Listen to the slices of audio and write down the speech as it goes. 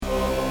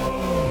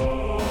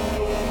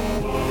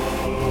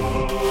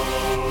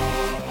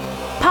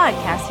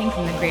Broadcasting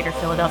from the greater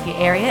Philadelphia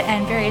area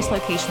and various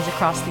locations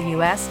across the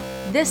U.S.,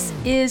 this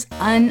is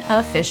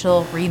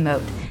Unofficial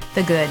Remote.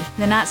 The good,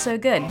 the not so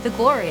good, the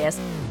glorious,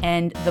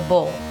 and the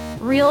bull.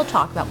 Real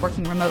talk about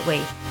working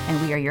remotely. And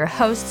we are your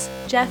hosts,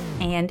 Jeff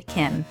and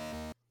Kim.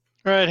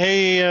 All right.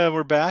 Hey,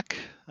 we're back.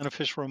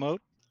 Unofficial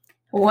Remote.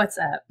 What's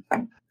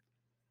up?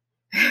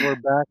 We're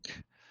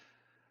back.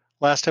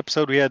 Last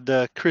episode we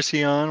had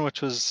Chrissy on,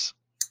 which was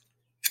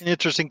an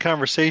interesting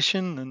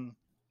conversation, and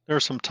there were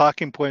some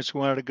talking points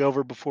we wanted to go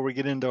over before we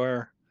get into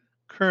our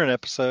current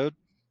episode.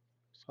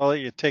 So I'll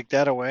let you take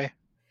that away.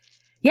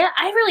 Yeah,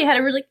 I really had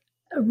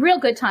a real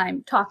good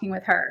time talking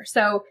with her.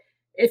 So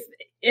if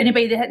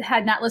anybody that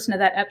had not listened to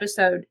that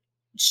episode,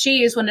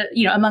 she is one of,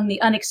 among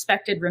the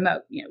unexpected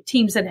remote,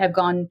 teams that have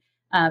gone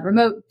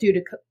remote due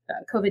to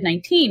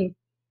COVID-19.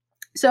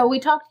 So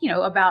we talked,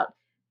 about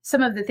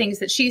some of the things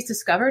that she's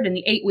discovered in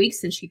the 8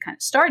 weeks since she kind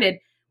of started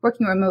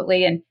working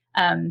remotely. And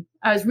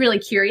I was really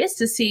curious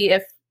to see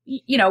if,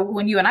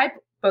 when you and I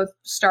both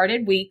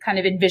started, we kind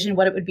of envisioned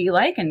what it would be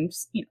like. And,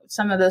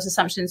 some of those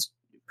assumptions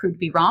proved to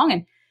be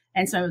wrong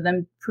and some of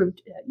them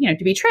proved,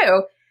 to be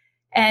true.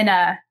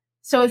 And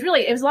so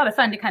it was a lot of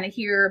fun to kind of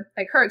hear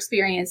like her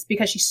experience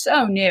because she's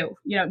so new,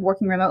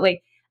 working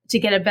remotely, to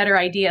get a better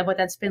idea of what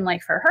that's been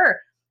like for her.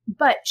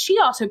 But she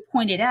also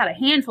pointed out a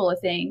handful of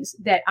things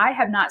that I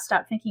have not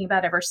stopped thinking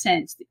about ever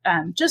since.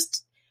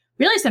 Just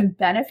really some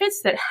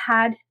benefits that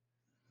had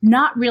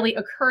not really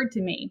occurred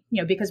to me,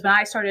 because when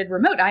I started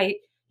remote, I,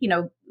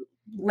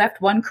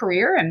 left one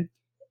career and,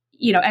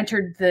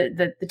 entered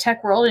the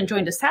tech world and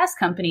joined a SaaS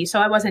company. So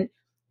I wasn't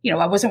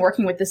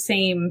working with the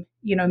same,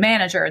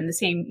 manager and the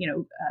same,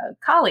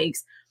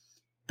 colleagues.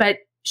 But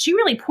she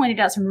really pointed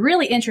out some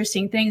really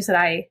interesting things that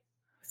I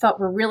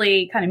thought were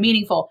really kind of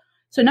meaningful.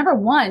 So number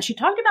one, she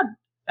talked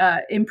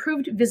about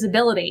improved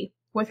visibility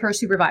with her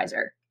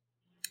supervisor.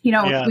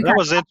 That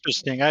was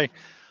interesting.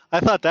 I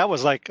thought that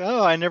was like,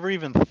 I never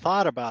even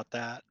thought about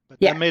that, but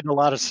that made a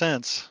lot of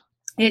sense.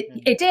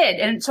 It did.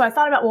 And so I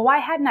thought about, why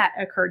hadn't that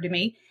occurred to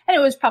me? And it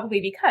was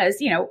probably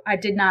because, I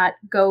did not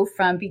go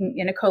from being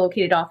in a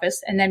co-located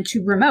office and then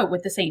to remote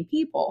with the same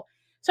people.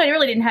 So I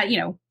really didn't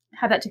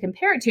have that to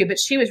compare it to, but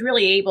she was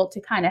really able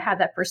to kind of have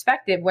that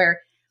perspective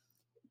where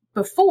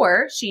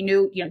before she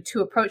knew,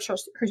 to approach her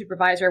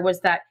supervisor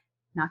was that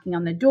knocking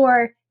on the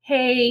door.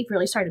 Hey,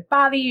 really sorry to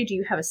bother you. Do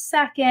you have a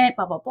second?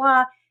 Blah, blah,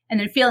 blah. And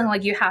then feeling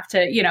like you have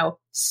to,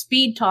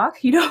 speed talk,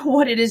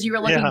 what it is you were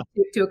looking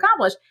to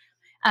accomplish.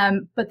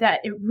 But that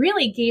it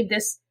really gave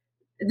this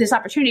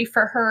opportunity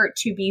for her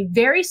to be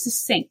very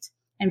succinct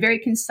and very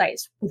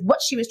concise with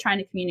what she was trying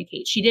to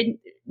communicate.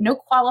 No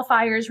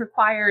qualifiers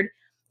required,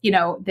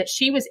 that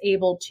she was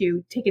able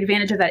to take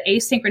advantage of that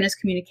asynchronous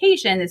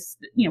communication. Is,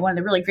 one of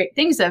the really great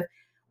things of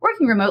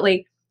working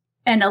remotely,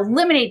 and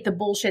eliminate the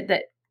bullshit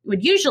that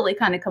would usually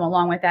kind of come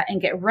along with that and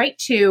get right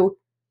to,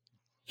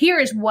 here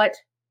is what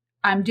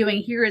I'm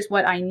doing. Here is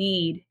what I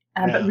need.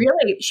 But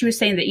really, she was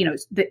saying that,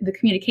 the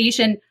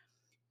communication,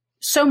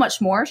 so much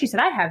more. She said,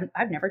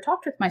 I've never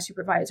talked with my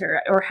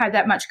supervisor or had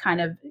that much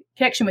kind of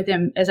connection with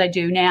him as I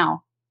do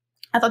now.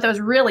 I thought that was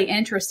really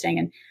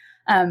interesting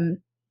and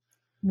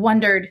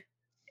wondered,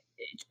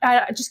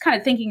 just kind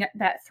of thinking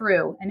that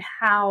through and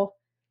how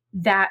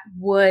that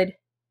would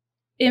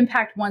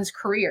impact one's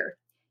career,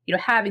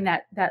 having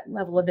that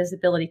level of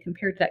visibility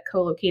compared to that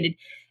co-located.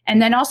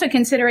 And then also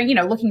considering,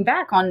 looking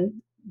back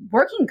on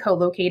working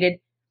co-located,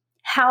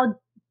 how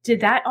did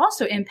that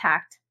also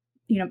impact,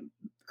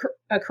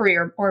 a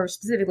career, or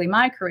specifically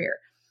my career?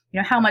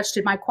 How much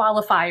did my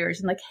qualifiers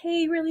and like,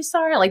 hey, really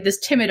sorry, like this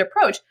timid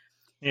approach,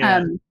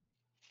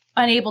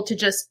 unable to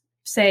just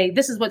say,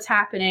 this is what's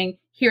happening.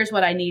 Here's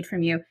what I need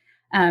from you.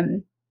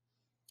 I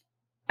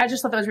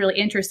just thought that was really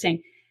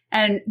interesting.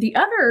 And the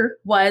other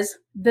was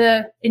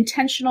the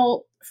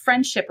intentional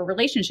friendship or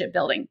relationship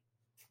building.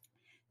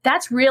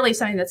 That's really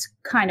something that's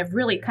kind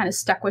of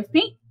stuck with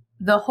me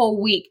the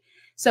whole week.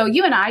 So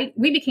you and I,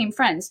 we became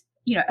friends,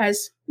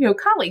 as,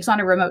 colleagues on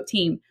a remote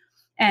team.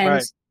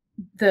 And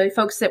the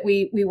folks that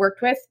we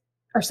worked with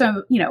are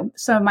some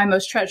of my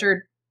most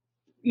treasured,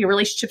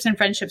 relationships and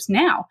friendships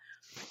now.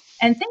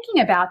 And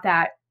thinking about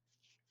that,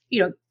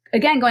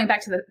 again, going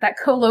back to that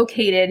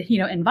co-located,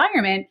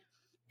 environment,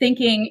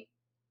 thinking,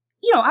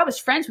 I was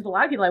friends with a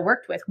lot of people I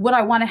worked with. Would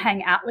I want to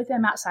hang out with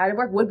them outside of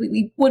work? Would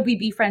we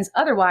be friends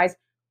otherwise?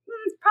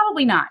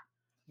 Probably not.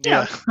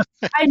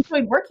 I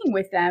enjoyed working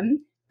with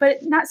them, but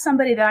not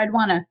somebody that I'd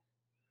want to,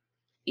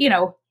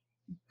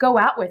 go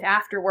out with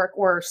after work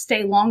or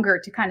stay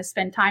longer to kind of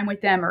spend time with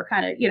them or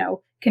kind of,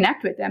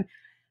 connect with them.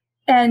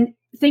 And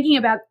thinking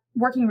about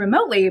working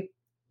remotely,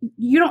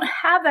 you don't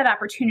have that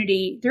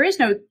opportunity. There is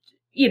no,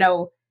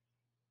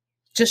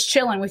 just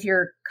chilling with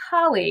your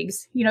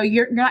colleagues.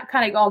 You're not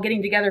kind of all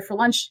getting together for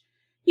lunch,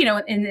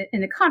 in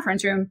the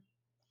conference room.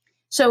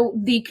 So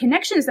the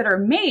connections that are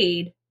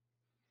made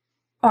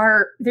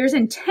there's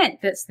intent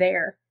that's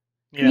there.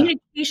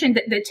 Communication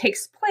that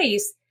takes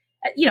place,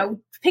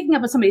 picking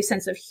up on somebody's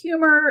sense of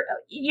humor,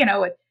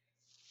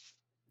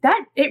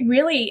 that it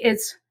really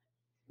is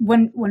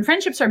when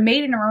friendships are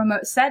made in a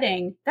remote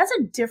setting, that's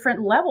a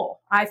different level,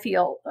 I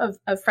feel, of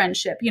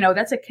friendship.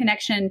 That's a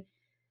connection,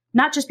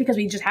 not just because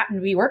we just happen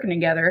to be working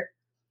together,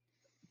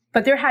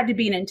 but there had to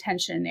be an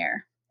intention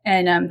there.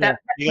 And that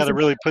you got to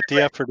really put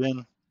the effort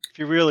in. If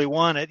you really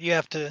want it, you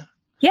have to.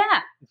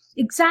 Yeah,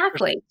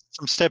 exactly.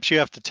 Some steps you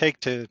have to take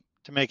to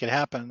make it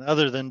happen,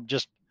 other than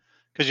just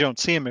because you don't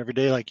see them every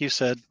day, like you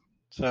said.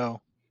 So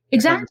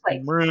exactly,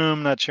 in the same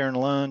room, not sharing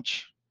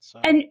lunch. So.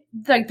 And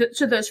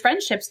so those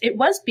friendships, it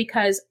was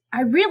because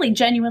I really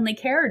genuinely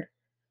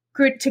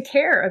grew to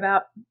care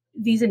about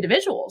these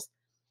individuals.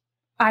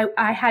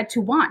 I had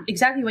to want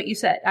exactly what you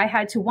said. I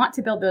had to want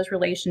to build those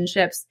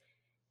relationships,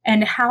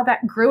 and how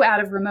that grew out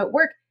of remote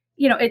work.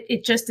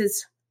 It just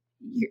is,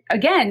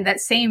 again, that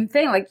same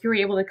thing. Like, you were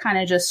able to kind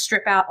of just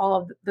strip out all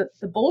of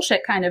the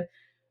bullshit kind of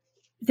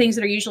things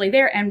that are usually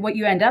there. And what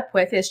you end up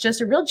with is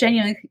just a real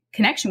genuine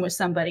connection with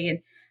somebody. And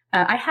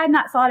I had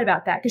not thought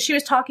about that, because she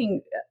was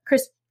talking,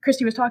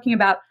 Christy was talking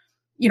about,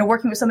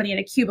 working with somebody in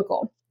a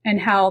cubicle, and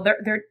how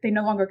they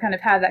no longer kind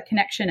of have that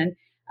connection,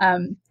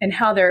 and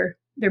how they're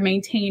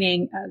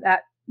maintaining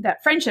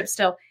that friendship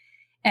still.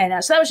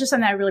 And so that was just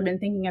something I've really been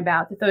thinking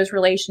about, that those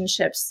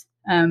relationships,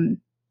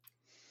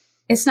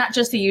 it's not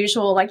just the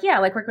usual, like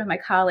working with my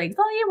colleagues.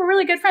 Oh yeah, we're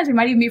really good friends. We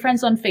might even be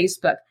friends on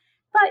Facebook,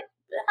 but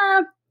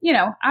I'm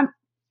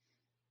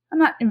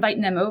not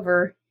inviting them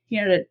over,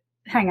 to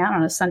hang out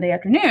on a Sunday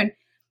afternoon.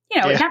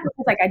 Not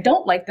because I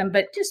don't like them,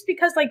 but just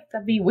because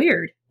that'd be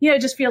weird.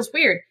 It just feels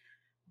weird.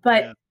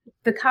 But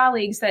the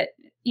colleagues that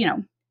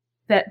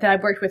that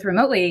I've worked with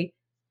remotely,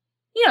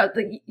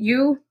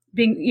 you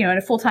being in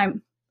a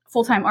full-time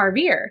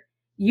RVer,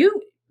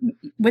 you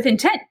with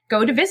intent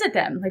go to visit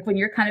them, like when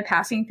you're kind of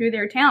passing through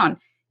their town,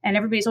 and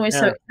everybody's always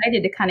so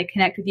excited to kind of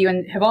connect with you,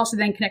 and have also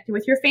then connected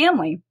with your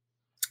family,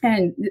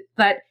 and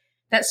that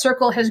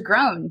circle has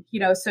grown.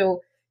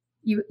 So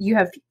you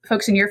have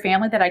folks in your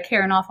family that I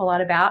care an awful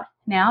lot about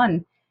now.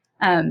 And,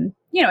 and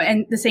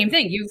the same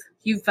thing,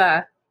 you've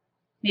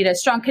made a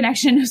strong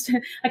connection.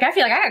 Like, I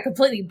feel like I got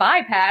completely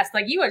bypassed.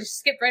 Like, you just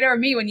skipped right over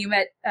me when you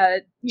met,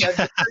 the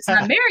person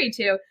I'm married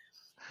to.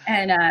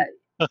 And,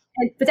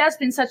 but that's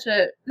been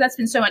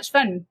so much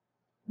fun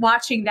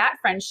watching that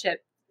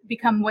friendship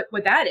become what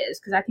that is.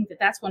 Cause I think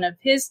that's one of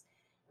his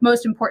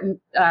most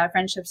important,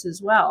 friendships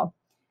as well.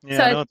 Yeah,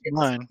 so it's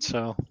mine.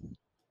 So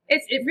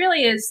it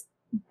really is.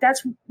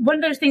 That's one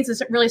of those things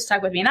that's really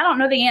stuck with me. And I don't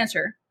know the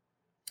answer.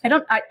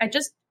 I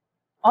just,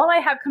 all I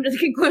have come to the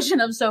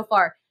conclusion of so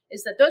far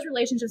is that those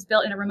relationships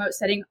built in a remote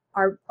setting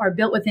are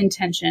built with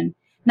intention,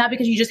 not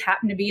because you just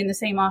happen to be in the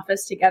same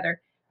office together.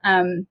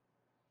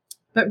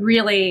 But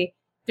really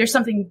there's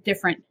something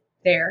different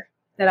there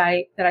that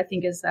I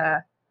think is,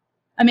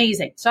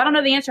 amazing. So I don't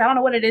know the answer. I don't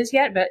know what it is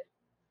yet, but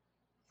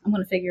I'm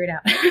going to figure it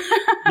out.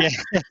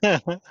 Yeah.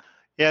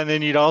 Yeah. And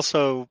then we'd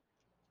also,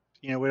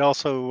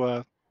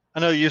 I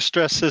know you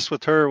stressed this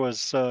with her,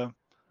 was,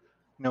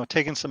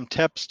 taking some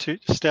steps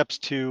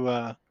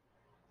to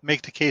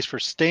make the case for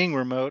staying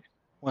remote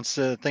once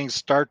things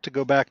start to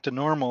go back to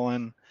normal.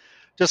 And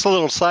just a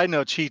little side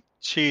note, she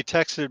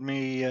texted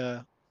me,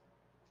 it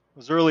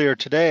was earlier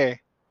today,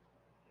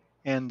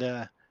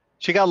 and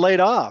she got laid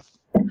off.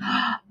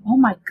 Oh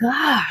my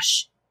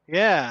gosh.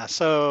 Yeah.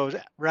 So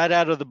right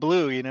out of the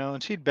blue,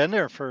 and she'd been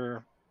there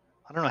for,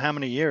 I don't know how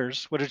many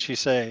years. What did she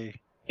say?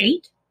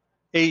 8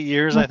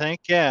 years, I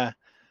think. Yeah.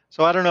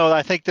 So I don't know.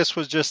 I think this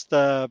was just,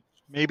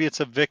 maybe it's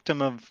a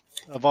victim of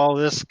all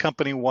this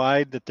company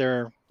wide that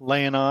they're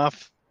laying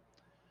off,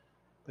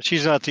 but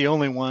she's not the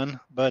only one.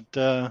 But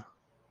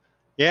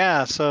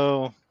yeah,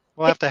 so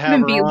we'll have to have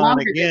her on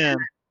again.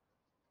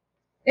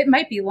 It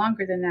might be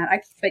longer than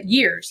that. But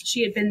years.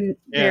 She had been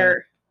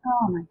there.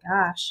 Oh my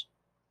gosh.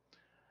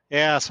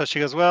 Yeah. So she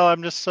goes, well,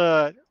 I'm just,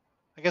 I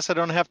guess I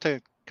don't have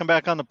to come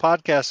back on the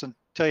podcast and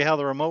tell you how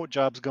the remote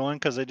job's going,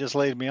 because they just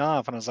laid me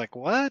off. And I was like,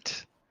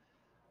 what?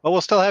 Well,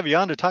 we'll still have you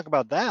on to talk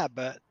about that,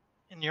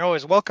 and you're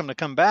always welcome to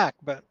come back.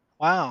 But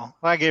wow,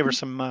 I gave her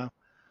some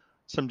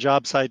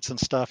job sites and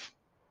stuff.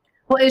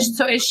 Well,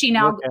 is she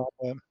now?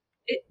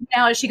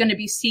 Now is she going to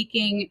be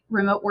seeking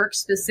remote work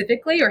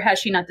specifically, or has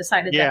she not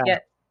decided that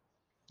yet?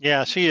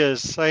 Yeah, she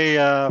is.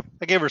 I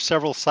gave her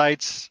several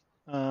sites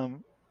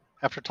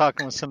after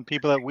talking with some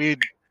people that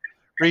we'd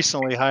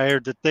recently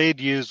hired that they'd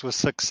used with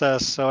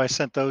success. So I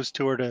sent those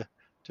to her to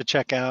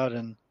check out,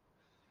 and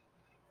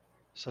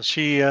so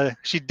she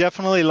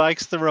definitely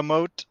likes the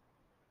remote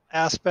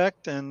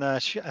aspect, and I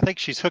think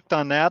she's hooked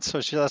on that. So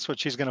that's what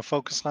she's going to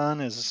focus on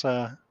is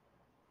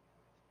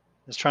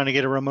trying to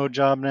get a remote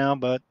job now.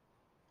 But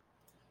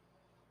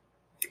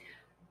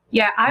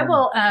yeah, I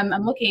will.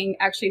 I'm looking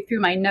actually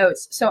through my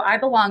notes. So I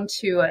belong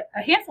to a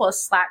handful of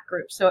Slack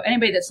groups. So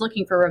anybody that's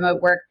looking for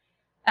remote work,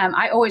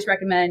 I always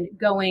recommend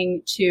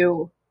joining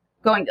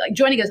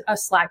a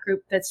Slack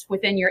group that's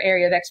within your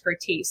area of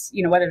expertise.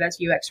 Whether that's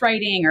UX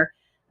writing, or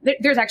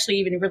there's actually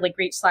even really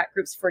great Slack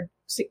groups for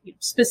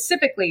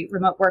specifically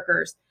remote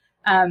workers.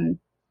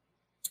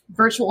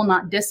 Virtual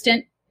Not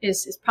Distant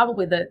is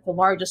probably the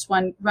largest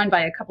one, run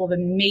by a couple of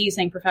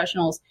amazing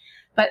professionals.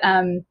 But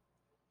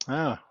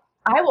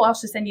I will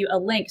also send you a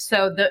link.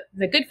 So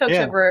the good folks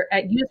over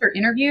at User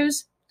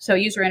Interviews, so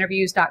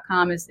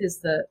userinterviews.com is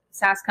the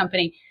SaaS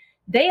company.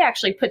 They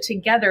actually put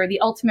together the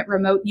ultimate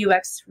remote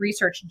UX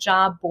research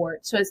job board.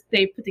 So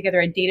they put together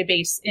a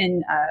database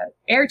in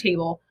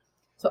Airtable.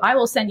 So I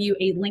will send you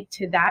a link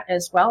to that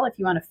as well if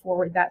you want to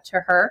forward that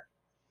to her.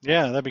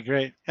 Yeah, that'd be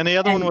great. And the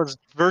other one was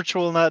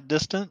Virtual Not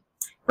Distant.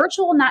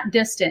 Virtual Not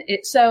Distant.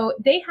 So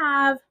they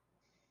have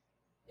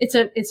it's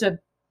a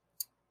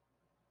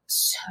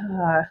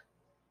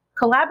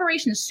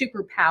collaboration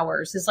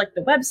superpowers is like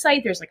the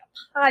website. There's like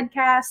a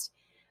podcast.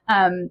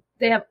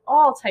 They have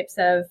all types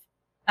of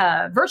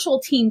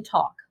virtual team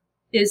talk.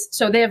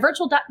 So they have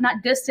Virtual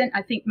Not Distant,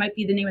 I think might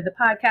be the name of the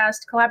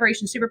podcast.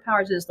 Collaboration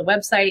Superpowers is the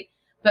website,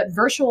 but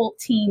Virtual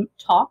Team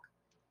Talk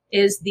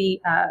is the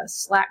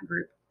Slack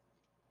group.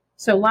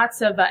 So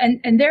lots of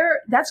and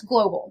that's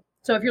global.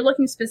 So if you're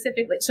looking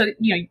specifically, so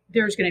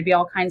there's going to be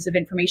all kinds of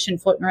information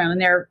floating around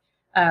there,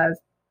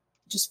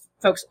 just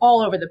folks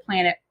all over the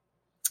planet.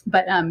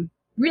 But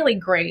really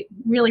great,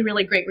 really,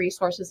 really great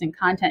resources and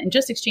content and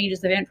just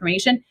exchanges of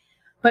information.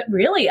 But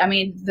really, I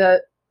mean,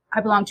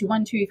 I belong to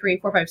 1, 2, 3,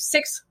 4, 5,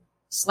 6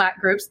 Slack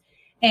groups.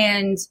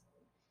 And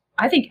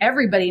I think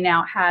everybody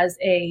now has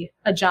a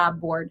job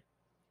board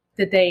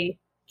that they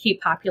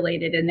keep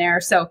populated in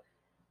there. So,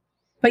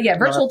 but yeah,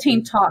 Virtual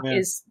Team Talk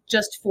is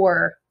just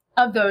for,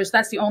 of those,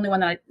 that's the only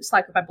one that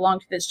Slack group I belong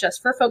to that's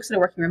just for folks that are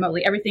working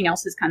remotely. Everything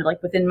else is kind of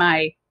like within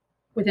my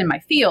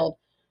field.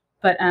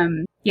 But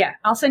yeah,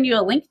 I'll send you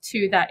a link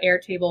to that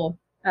Airtable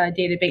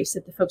database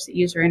that the folks at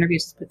User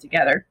Interviews put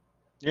together.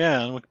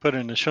 Yeah, and we can put it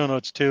in the show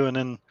notes too. And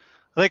then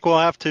I think we'll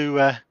have to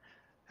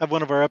have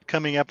one of our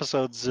upcoming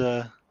episodes,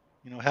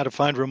 how to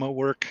find remote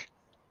work.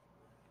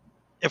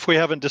 If we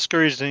haven't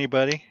discouraged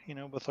anybody,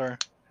 with our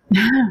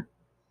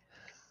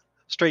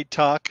straight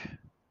talk.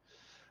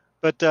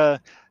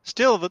 But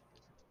still,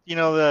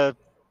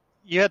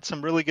 you had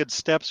some really good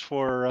steps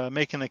for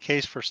making the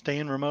case for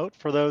staying remote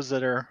for those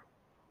that are,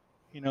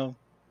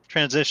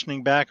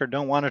 transitioning back or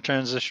don't want to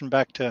transition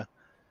back to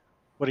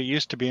what it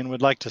used to be and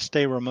would like to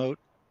stay remote.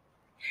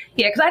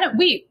 Yeah, because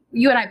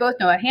you and I both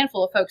know a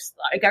handful of folks,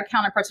 like our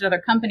counterparts at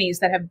other companies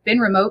that have been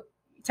remote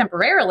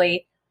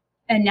temporarily,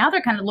 and now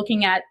they're kind of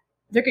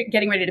they're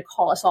getting ready to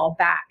call us all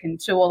back.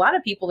 And so a lot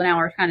of people now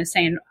are kind of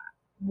saying,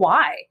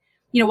 why?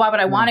 Why would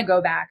I want to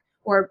go back?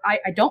 Or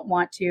I don't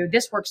want to.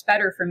 This works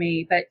better for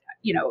me. But,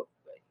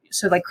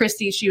 so like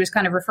Christy, she was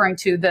kind of referring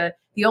to the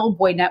old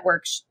boy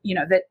networks,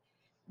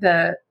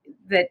 that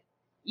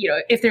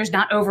if there's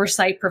not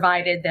oversight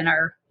provided, then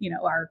our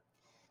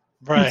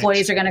right.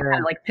 Employees are going to kind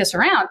of like piss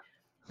around.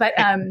 But,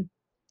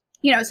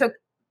 so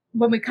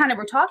when we kind of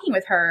were talking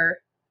with her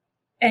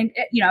and,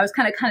 I was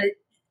kind of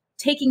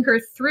taking her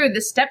through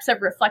the steps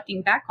of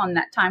reflecting back on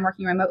that time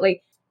working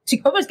remotely to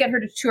almost get her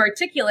to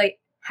articulate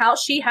how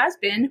she has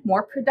been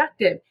more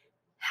productive,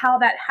 how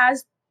that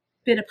has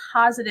been a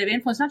positive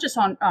influence, not just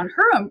on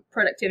her own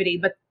productivity,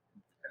 but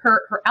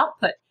her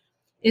output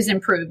is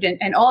improved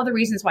and all the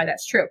reasons why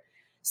that's true.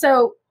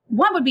 So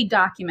one would be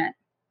document,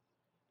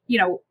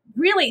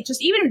 really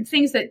just even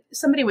things that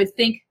somebody would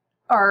think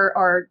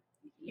are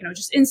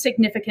just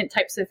insignificant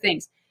types of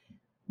things.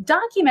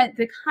 Document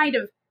the kind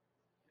of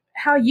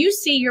how you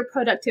see your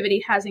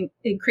productivity has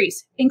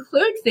increased.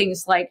 Include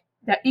things like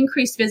that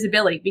increased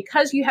visibility,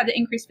 because you have the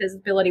increased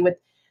visibility with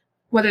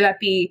whether that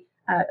be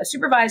a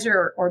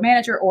supervisor or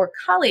manager or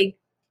colleague,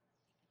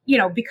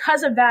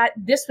 because of that,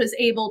 this was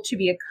able to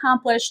be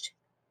accomplished.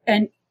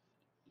 And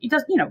it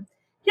does, you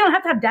don't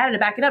have to have data to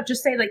back it up.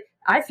 Just say like,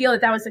 I feel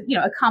that was,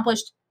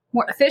 accomplished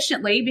more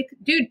efficiently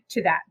due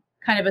to that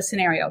kind of a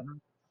scenario.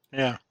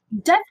 Yeah.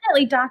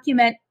 Definitely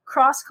document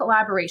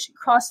cross-collaboration,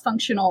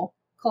 cross-functional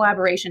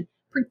collaboration,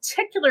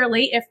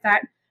 particularly if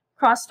that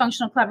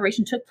cross-functional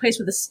collaboration took place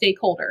with a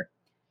stakeholder.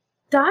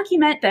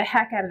 Document the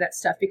heck out of that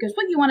stuff, because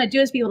what you want to do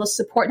is be able to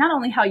support not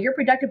only how you're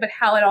productive, but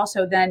how it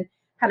also then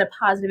had a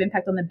positive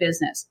impact on the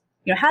business.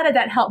 How did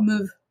that help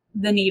move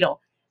the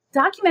needle?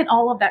 Document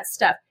all of that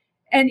stuff.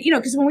 And,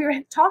 because when we were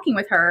talking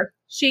with her,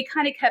 she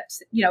kind of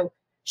kept,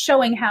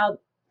 showing how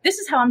this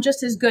is how I'm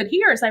just as good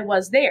here as I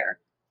was there.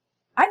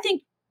 I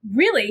think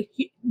really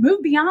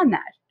move beyond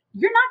that.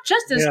 You're not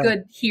just as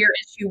good here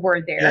as you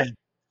were there. Yeah.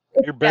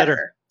 You're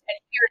better.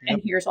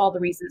 And here's all the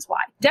reasons why.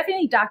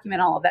 Definitely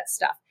document all of that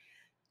stuff.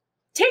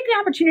 Take the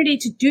opportunity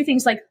to do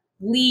things like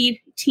lead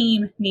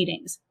team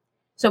meetings.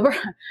 So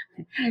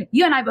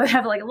you and I both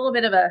have like a little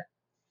bit of a,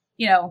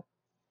 a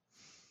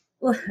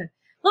little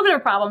bit of a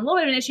problem, a little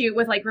bit of an issue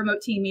with like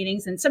remote team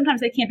meetings, and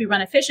sometimes they can't be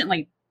run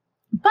efficiently.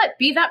 But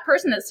be that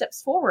person that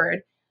steps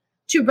forward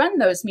to run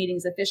those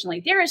meetings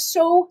efficiently. There is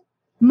so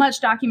much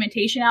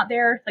documentation out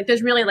there. Like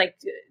there's really like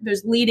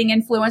there's leading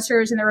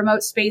influencers in the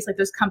remote space, like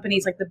those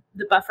companies like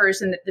the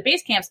Buffers and the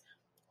Base Camps,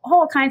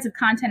 all kinds of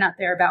content out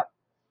there about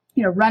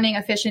running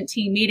efficient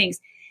team meetings.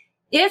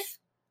 If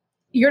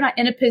you're not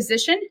in a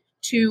position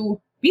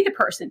to be the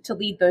person to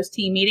lead those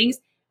team meetings,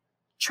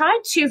 try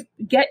to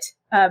get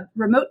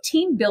remote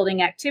team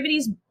building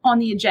activities on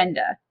the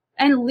agenda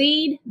and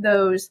lead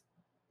those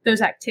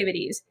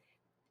activities.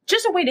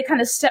 just a way to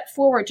kind of step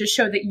forward to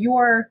show that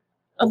you're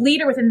a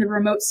leader within the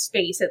remote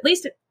space, at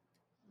least,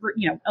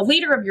 a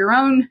leader of your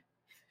own,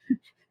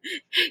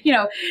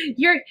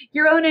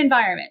 your own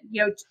environment,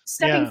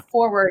 stepping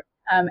forward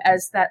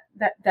as that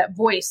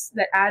voice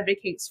that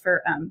advocates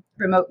for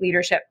remote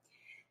leadership.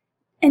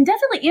 And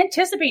definitely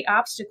anticipate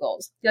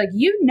obstacles. Like, if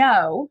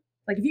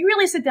you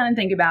really sit down and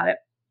think about it,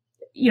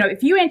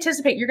 if you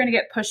anticipate you're going to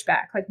get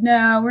pushback, like,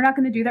 no, we're not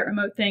going to do that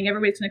remote thing,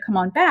 everybody's going to come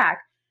on back.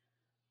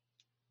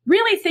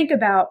 Really think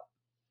about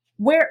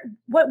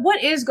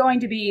what is going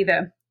to be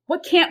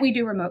what can't we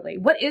do remotely?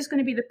 What is going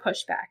to be the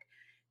pushback?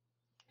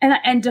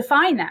 And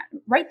define that,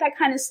 write that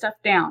kind of stuff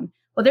down.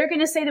 Well, they're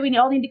going to say that we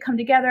all need to come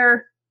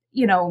together,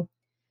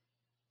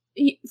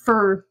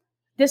 for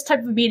this type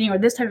of meeting or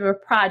this type of a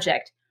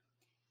project.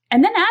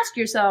 And then ask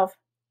yourself,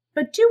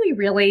 but do we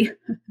really?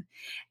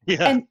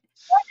 Yeah. And,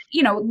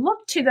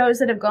 look to those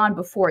that have gone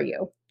before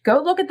you.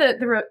 Go look at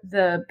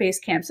the base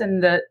camps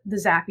and the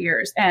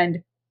Zapiers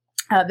and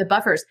the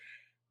buffers,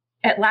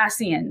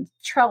 Atlassian,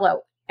 Trello,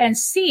 and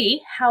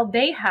see how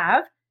they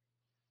have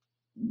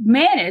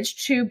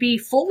managed to be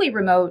fully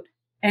remote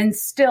and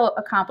still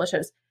accomplish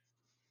those.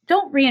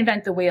 Don't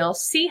reinvent the wheel.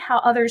 See how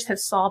others have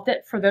solved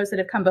it for those that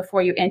have come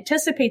before you.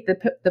 Anticipate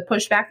the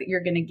pushback that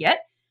you're going to get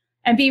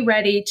and be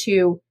ready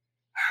to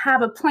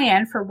have a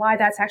plan for why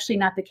that's actually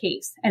not the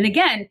case. And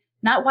again,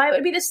 not why it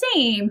would be the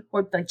same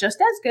or like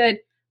just as good,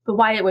 but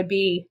why it would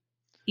be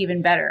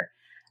even better.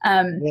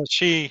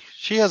 She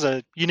has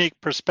a unique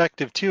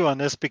perspective too on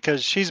this,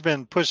 because she's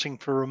been pushing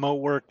for remote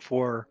work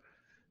for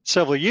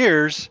several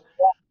years.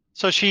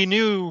 So I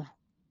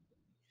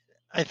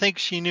think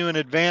she knew in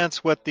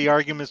advance what the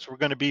arguments were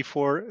going to be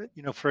for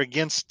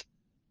against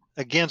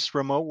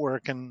remote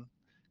work, and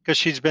because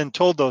she's been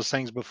told those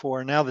things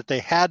before. Now that they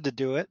had to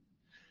do it,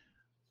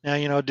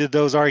 now, did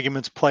those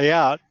arguments play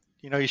out?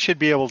 You should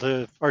be able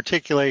to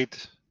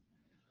articulate,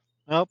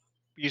 well,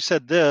 you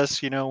said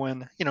this,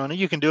 when, and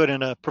you can do it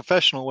in a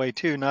professional way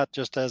too, not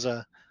just as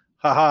a,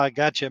 haha, I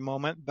gotcha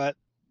moment, but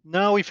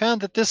no, we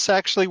found that this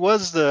actually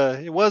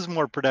it was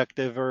more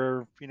productive,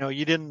 or,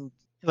 you didn't,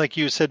 like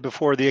you said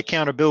before, the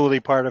accountability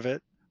part of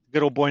it,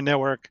 good old boy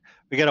network.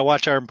 We got to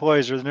watch our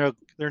employees or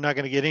they're not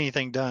going to get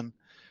anything done.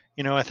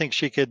 I think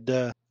she could,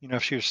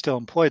 if she was still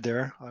employed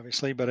there,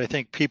 obviously, but I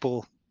think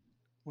people,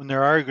 when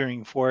they're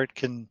arguing for it,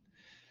 can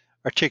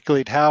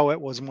articulate how it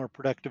was more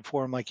productive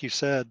for them, like you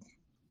said.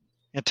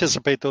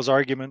 Anticipate those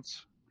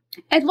arguments.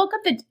 And look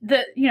up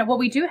the what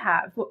we do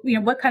have,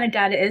 what kind of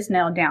data is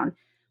nailed down.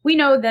 We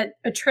know that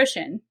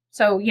attrition,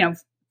 so,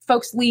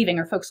 folks leaving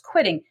or folks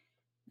quitting,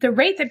 the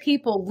rate that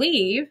people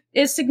leave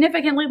is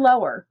significantly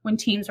lower when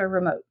teams are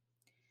remote.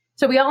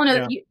 So we all know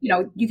that,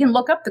 you can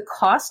look up the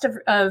cost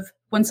of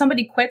when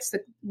somebody quits,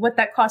 what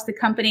that costs the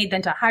company,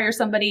 then to hire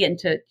somebody and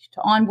to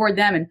onboard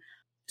them. And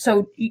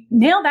so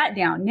nail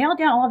down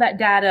all that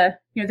data,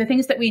 the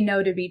things that we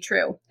know to be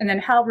true, and then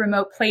how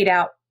remote played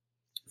out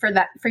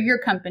for your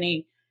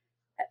company,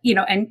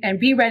 and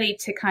be ready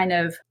to kind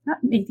of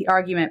not make the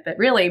argument, but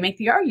really make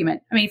the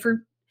argument. I mean,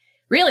 for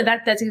really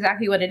that's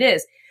exactly what it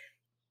is.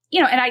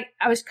 And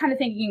I was kind of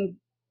thinking,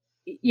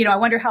 I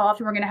wonder how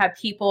often we're going to have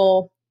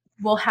people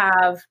will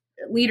have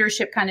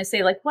leadership kind of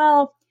say like,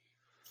 well,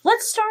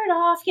 let's start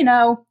off,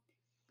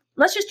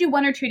 let's just do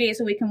 1 or 2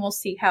 days a week and we'll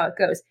see how it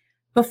goes.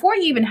 Before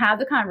you even have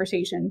the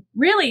conversation,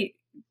 really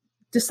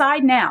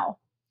decide now,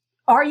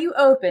 are you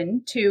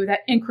open to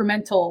that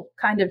incremental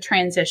kind of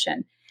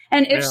transition?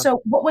 And if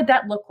so, what would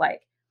that look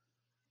like?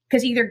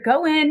 Because either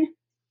go in,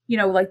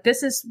 like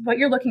this is what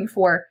you're looking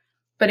for,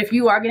 but if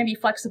you are going to be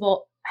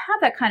flexible,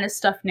 have that kind of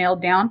stuff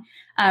nailed down.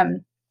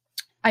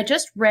 I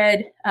just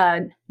read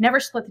Never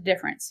Split the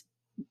Difference.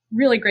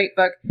 Really great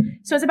book.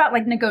 So it's about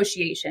like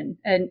negotiation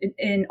and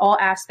in all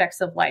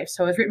aspects of life.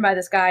 So it was written by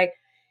this guy.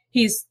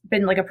 He's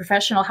been like a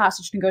professional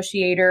hostage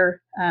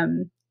negotiator,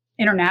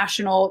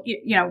 international,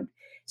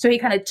 so he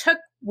kind of took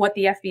what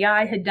the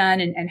FBI had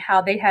done and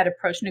how they had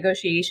approached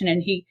negotiation.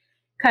 And he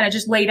kind of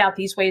just laid out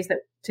these ways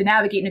to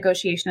navigate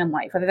negotiation in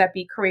life, whether that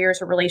be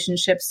careers or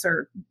relationships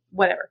or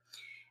whatever.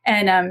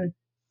 And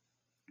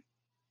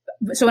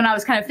so when I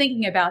was kind of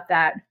thinking about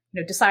that,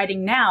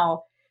 deciding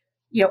now,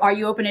 are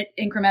you open to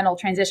incremental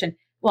transition?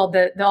 Well,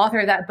 the author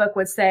of that book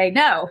would say,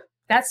 no,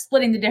 that's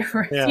splitting the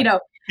difference,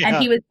 and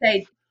he would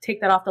say,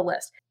 take that off the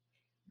list.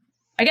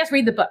 I guess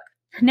read the book.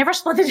 Never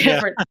Split the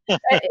Difference.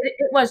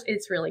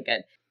 It's really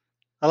good.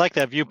 I like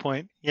that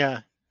viewpoint. Yeah.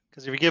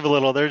 Because if you give a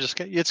little,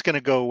 it's going to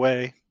go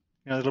away.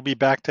 It'll be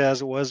back to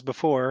as it was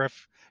before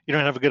if you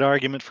don't have a good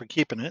argument for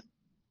keeping it.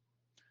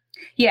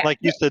 Yeah. Like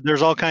you said,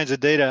 there's all kinds of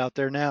data out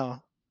there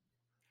now.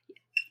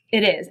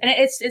 It is. And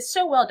it's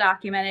so well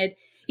documented,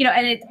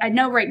 and I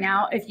know right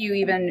now, if you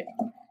even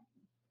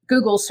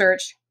Google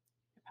search,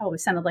 it probably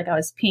sounded like I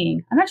was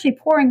peeing. I'm actually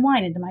pouring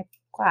wine into my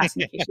glass.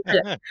 In case you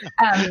did.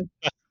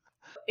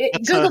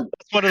 That's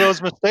one of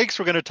those mistakes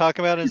we're going to talk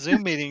about in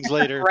Zoom meetings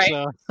later. Right.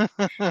 So.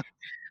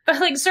 But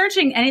like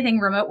searching anything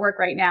remote work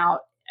right now,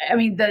 I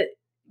mean, the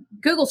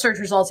Google search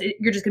results,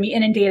 you're just going to be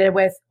inundated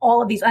with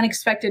all of these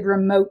unexpected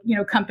remote,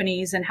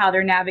 companies and how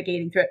they're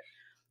navigating through it.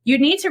 you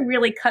need to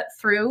really cut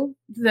through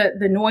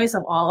the noise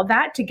of all of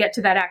that to get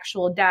to that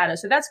actual data.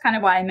 So that's kind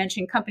of why I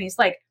mentioned companies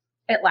like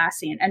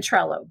Atlassian and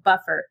Trello,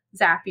 Buffer,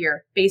 Zapier,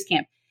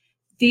 Basecamp.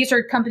 These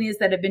are companies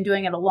that have been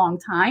doing it a long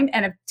time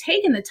and have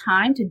taken the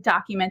time to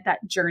document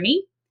that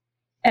journey.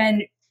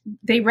 And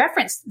they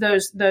reference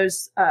those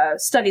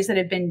studies that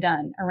have been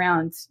done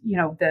around,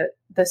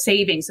 the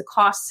savings, the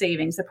cost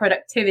savings, the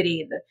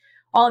productivity,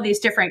 all of these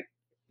different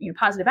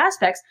positive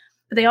aspects.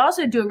 But they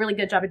also do a really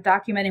good job of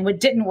documenting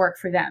what didn't work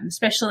for them,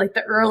 especially like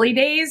the early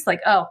days.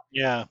 Like, oh,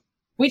 yeah,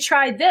 we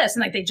tried this,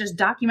 and like they just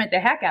document the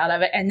heck out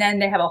of it, and then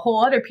they have a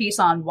whole other piece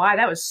on why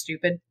that was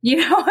stupid,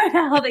 and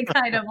how they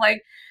kind of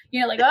like,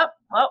 oh,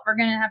 well, we're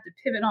gonna have to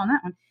pivot on that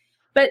one.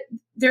 But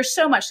there's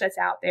so much that's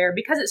out there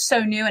because it's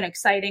so new and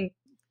exciting.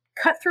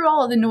 Cut through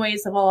all of the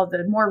noise of all of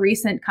the more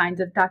recent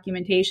kinds of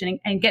documentation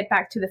and get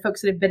back to the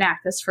folks that have been at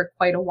this for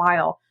quite a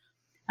while,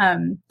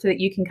 so that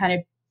you can kind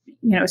of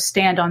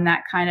stand on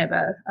that kind of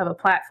a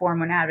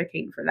platform when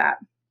advocating for that.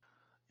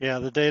 Yeah,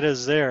 the data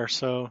is there,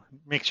 so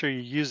make sure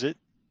you use it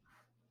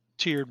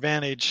to your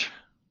advantage.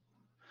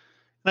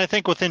 And I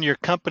think within your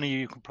company,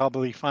 you can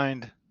probably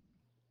find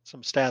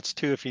some stats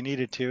too if you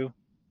needed to.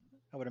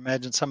 I would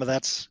imagine some of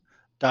that's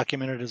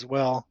documented as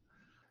well.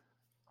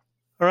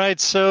 All right,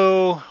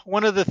 so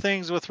one of the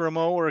things with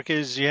remote work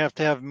is you have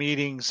to have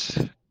meetings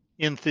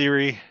in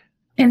theory.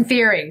 In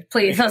theory,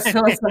 please, let's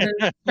fix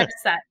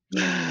that.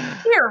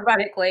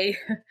 Theoretically.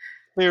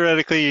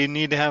 Theoretically, you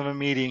need to have a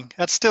meeting.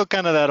 That's still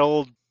kind of that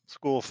old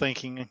school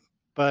thinking.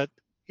 But,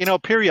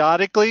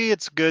 periodically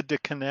it's good to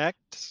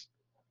connect.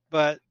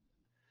 But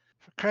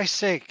for Christ's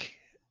sake,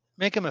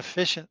 make them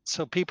efficient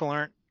so people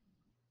aren't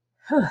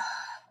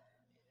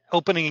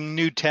opening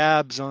new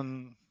tabs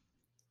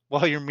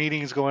while your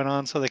meeting is going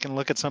on so they can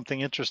look at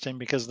something interesting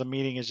because the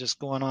meeting is just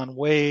going on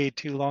way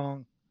too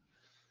long.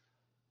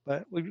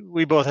 But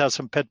we both have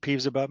some pet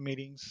peeves about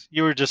meetings.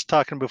 You were just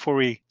talking before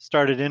we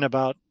started in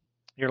about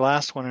your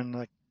last one and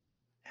like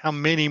how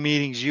many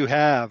meetings you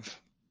have.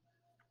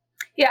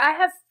 Yeah, I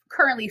have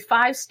currently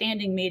 5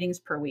 standing meetings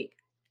per week.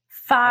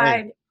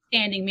 5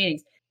 standing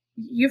meetings.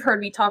 You've heard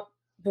me talk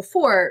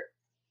before.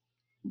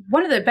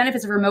 One of the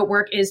benefits of remote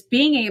work is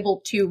being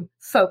able to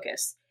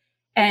focus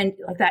and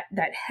like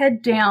that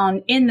head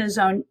down in the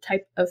zone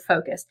type of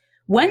focus.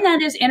 When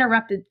that is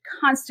interrupted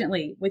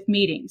constantly with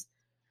meetings,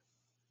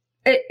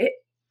 it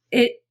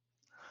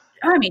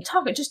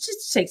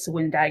just takes the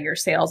wind out of your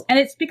sails, and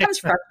it becomes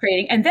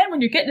frustrating. And then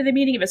when you get into the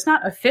meeting, if it's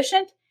not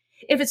efficient,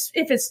 if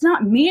it's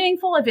not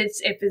meaningful, if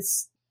it's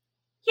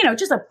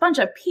just a bunch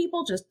of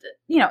people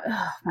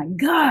oh my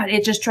God,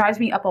 it just drives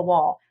me up a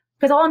wall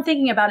because all I'm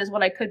thinking about is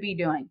what I could be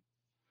doing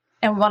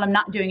and what I'm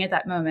not doing at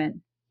that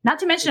moment. Not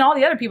to mention all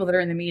the other people that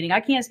are in the meeting. I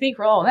can't speak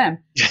for all of them.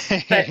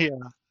 But,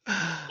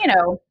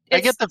 I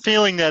get the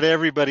feeling that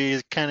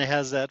everybody kind of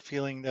has that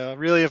feeling, though.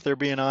 Really, if they're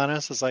being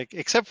honest, it's like,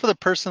 except for the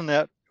person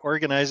that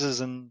organizes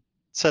and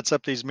sets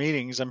up these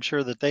meetings, I'm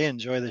sure that they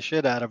enjoy the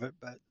shit out of it.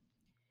 But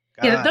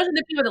those are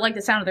the people that like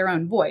the sound of their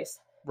own voice.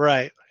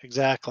 Right,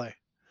 exactly.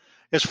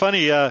 It's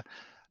funny,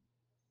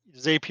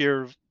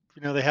 Zapier,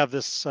 they have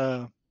this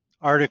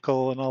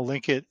article, and I'll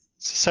link it.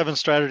 7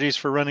 strategies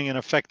for running an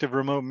effective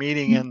remote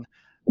meeting, and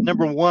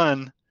number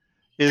 1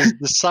 is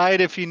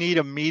decide if you need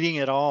a meeting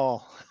at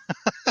all.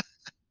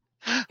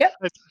 Yep.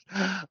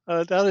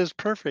 That is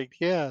perfect.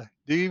 Yeah.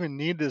 Do you even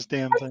need this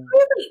damn thing?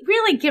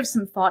 Really give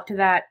some thought to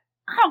that.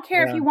 I don't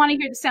care if you want to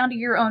hear the sound of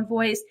your own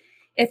voice.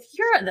 If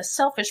you're the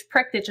selfish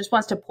prick that just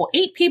wants to pull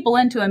 8 people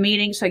into a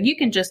meeting so you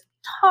can just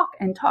talk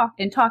and talk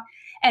and talk,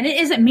 and it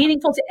isn't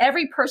meaningful to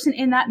every person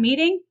in that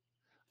meeting,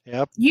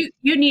 yep, you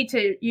need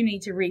to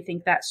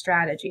rethink that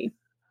strategy.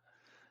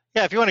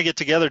 Yeah, if you want to get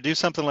together, do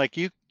something like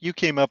you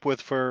came up with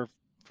for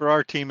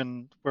our team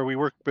and where we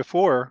worked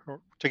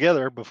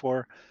together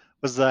before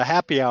was the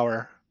happy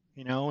hour.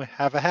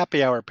 Have a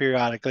happy hour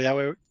periodically.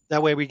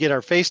 That way we get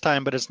our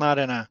FaceTime, but it's not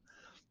in a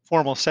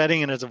formal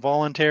setting and it's a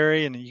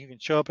voluntary, and you can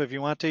show up if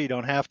you want to. You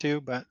don't have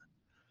to, but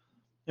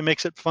it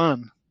makes it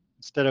fun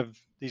instead of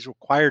these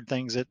required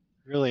things that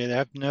really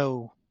have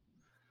no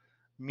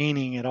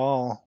meaning at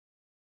all.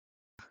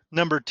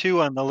 Number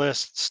 2 on the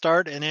list,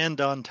 start and end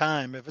on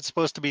time. If it's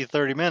supposed to be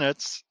 30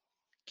 minutes,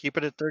 keep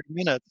it at 30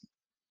 minutes.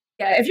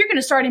 Yeah, if you're going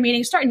to start a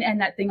meeting, start and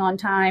end that thing on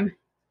time.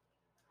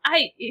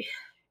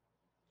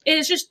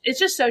 It's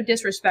just so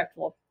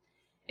disrespectful.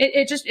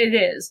 It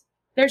is.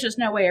 There's just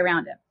no way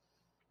around it.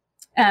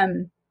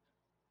 And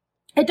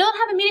don't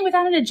have a meeting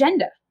without an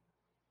agenda.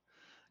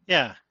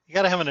 Yeah, you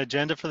got to have an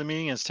agenda for the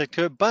meeting and stick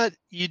to it, but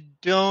you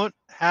don't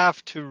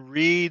have to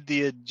read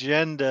the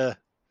agenda.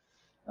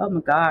 Oh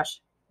my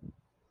gosh.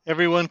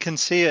 Everyone can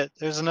see it.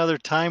 There's another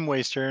time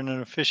waster in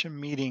an efficient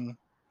meeting.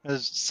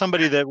 As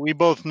somebody that we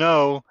both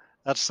know,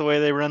 that's the way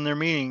they run their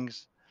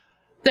meetings.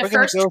 The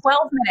first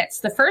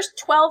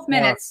 12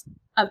 minutes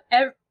of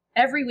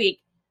every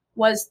week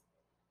was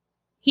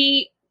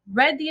he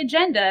read the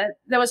agenda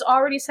that was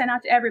already sent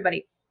out to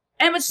everybody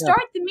and would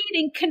start the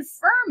meeting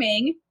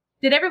confirming,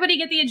 did everybody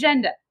get the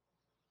agenda?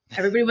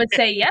 Everybody would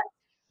say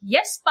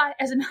yes,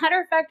 as a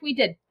matter of fact, we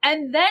did.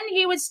 And then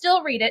he would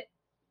still read it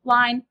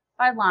line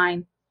by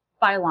line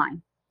by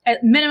line,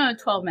 at minimum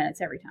of 12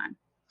 minutes every time.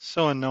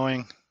 So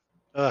annoying.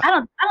 I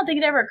don't think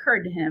it ever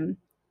occurred to him.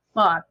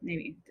 Well,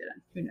 maybe it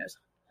didn't. Who knows?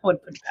 I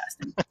wouldn't put it past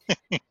him.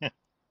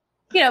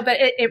 But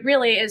it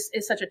really is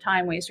such a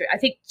time waster. I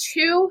think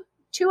two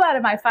out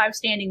of my 5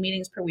 standing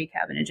meetings per week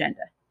have an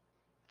agenda.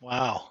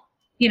 Wow.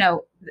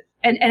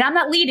 And I'm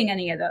not leading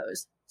any of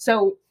those.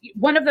 So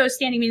one of those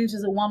standing meetings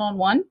is a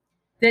one-on-one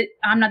that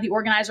I'm not the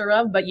organizer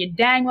of, but you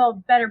dang well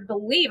better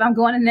believe I'm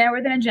going in there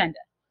with an agenda.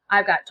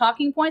 I've got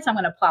talking points. I'm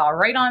going to plow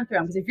right on through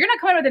them. Because if you're not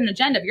coming with an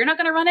agenda, if you're not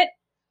going to run it,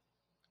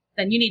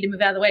 then you need to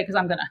move out of the way because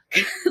I'm going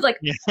to.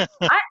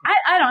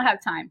 I don't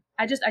have time.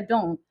 I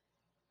don't.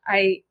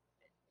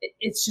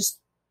 It's just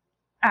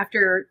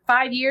after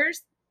 5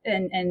 years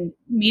and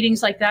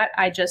meetings like that,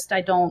 I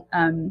don't,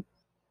 I'm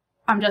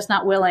just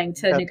not willing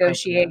to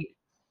negotiate.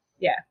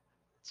 Yeah.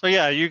 So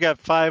you got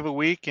 5 a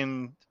week,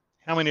 and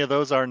how many of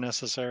those are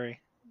necessary?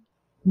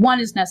 1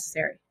 is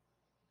necessary.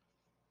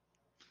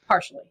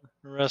 Partially.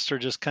 The rest are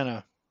just kind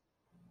of.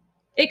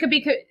 It could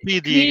be.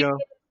 Feed the ego.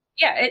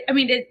 Yeah.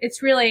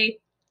 It's really.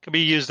 Could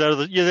be used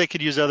they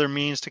could use other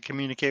means to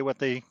communicate what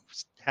they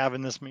have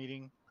in this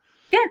meeting.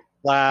 Yeah.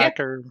 Slack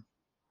or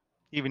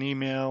even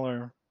email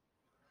or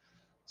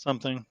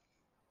something.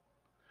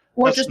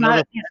 Or that's just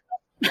not.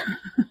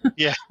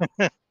 Yeah.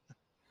 But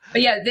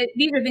yeah,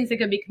 these are things that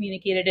can be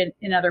communicated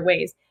in other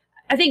ways.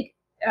 I think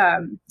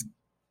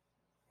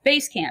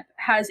Basecamp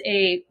has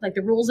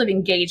the rules of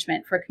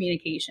engagement for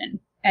communication.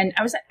 And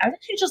I was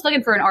actually just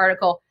looking for an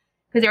article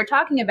because they were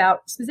talking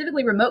about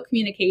specifically remote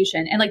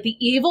communication and the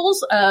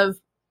evils of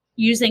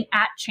using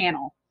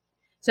 @channel.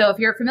 So if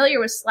you're familiar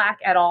with Slack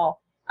at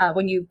all,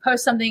 when you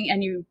post something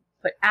and you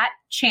put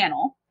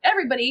 @channel,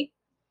 everybody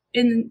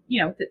in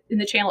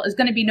the channel is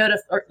going to be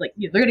notified, or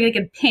they're going to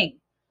get a ping.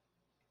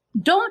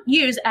 Don't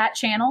use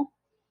 @channel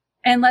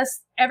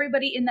unless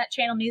everybody in that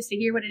channel needs to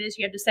hear what it is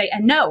you have to say.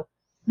 And no,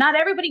 not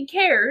everybody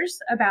cares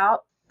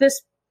about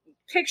this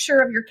picture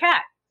of your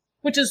cat,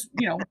 which is,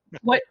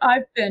 what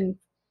I've been,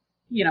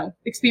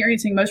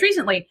 experiencing most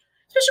recently,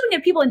 especially when you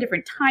have people in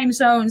different time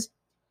zones.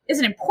 Is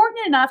it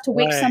important enough to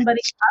wake somebody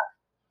up?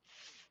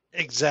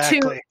 Exactly.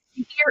 To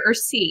hear or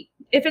see?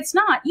 If it's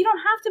not, you don't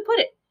have to put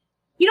it.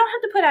 You don't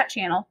have to put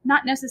 @channel,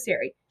 not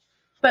necessary.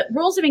 But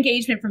rules of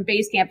engagement from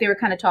Basecamp, they were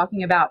kind of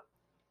talking about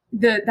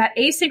that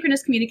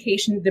asynchronous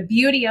communication, the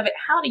beauty of it,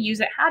 how to use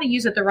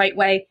it the right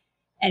way.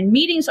 And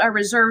meetings are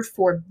reserved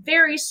for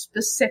very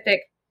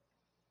specific,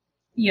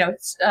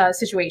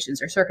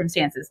 situations or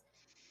circumstances.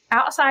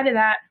 Outside of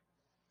that,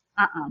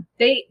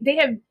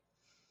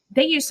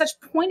 They use such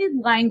pointed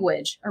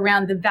language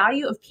around the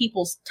value of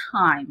people's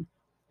time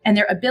and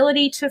their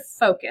ability to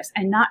focus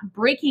and not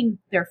breaking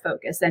their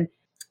focus and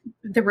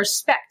the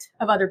respect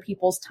of other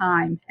people's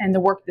time and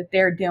the work that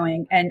they're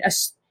doing and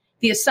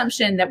the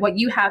assumption that what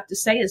you have to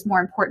say is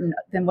more important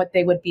than what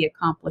they would be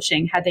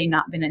accomplishing had they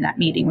not been in that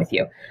meeting with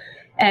you.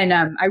 And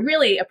I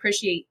really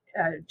appreciate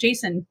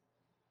Jason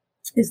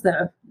is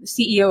the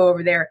CEO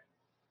over there,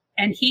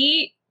 and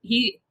he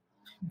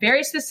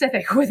very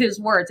specific with his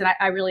words, and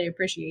I really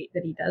appreciate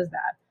that he does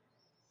that.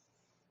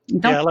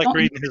 I like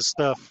reading his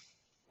stuff.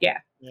 Yeah.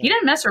 He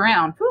doesn't mess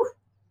around. Whew.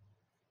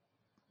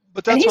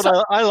 But that's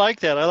what I like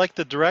that. I like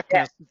the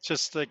directness. Yeah. It's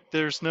just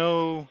there's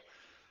no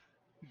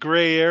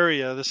gray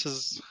area. This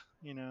is,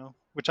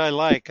 which I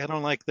like. I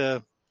don't like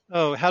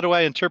how do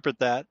I interpret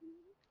that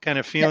kind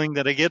of feeling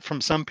that I get from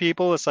some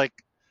people? It's like,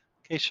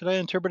 okay, should I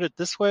interpret it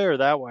this way or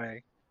that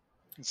way?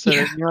 Instead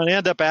of, I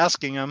end up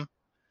asking them.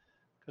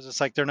 Because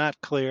it's they're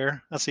not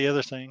clear. That's the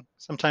other thing.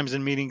 Sometimes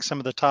in meetings, some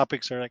of the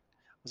topics are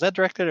was that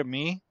directed at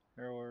me?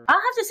 Or I'll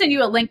have to send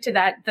you a link to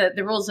that,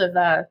 the rules of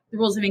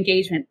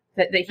engagement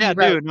that he wrote.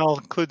 Yeah, and I'll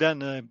include that in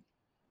the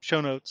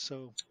show notes.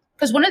 So,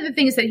 because one of the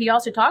things that he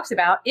also talks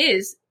about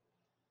is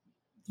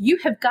you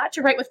have got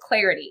to write with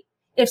clarity.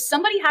 If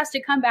somebody has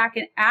to come back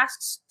and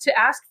ask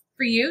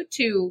for you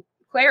to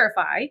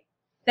clarify,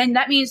 then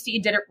that means that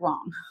you did it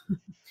wrong.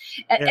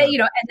 And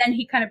then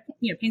he kind of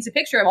paints a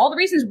picture of all the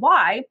reasons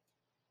why.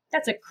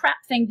 That's a crap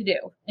thing to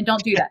do, and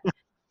don't do that.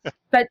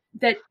 But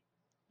that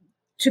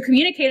to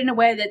communicate in a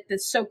way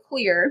that's so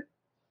clear,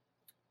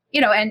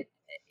 and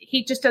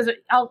he just does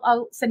it.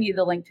 I'll send you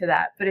the link to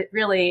that. But it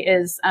really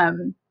is. I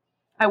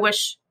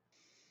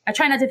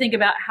try not to think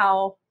about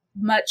how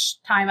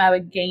much time I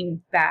would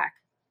gain back.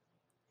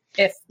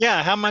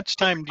 How much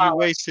time do you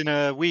waste in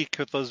a week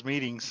with those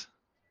meetings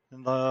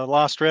and the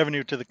lost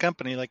revenue to the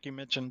company, like you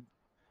mentioned?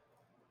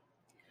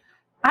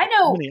 I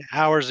know. How many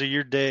hours of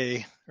your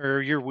day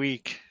or your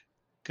week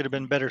could have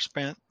been better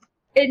spent?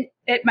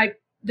 At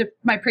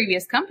my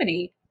previous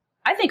company,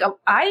 I think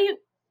I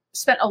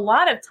spent a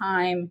lot of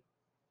time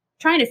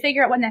trying to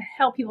figure out what the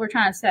hell people were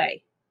trying to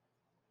say.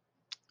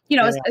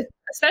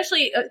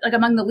 Especially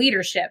among the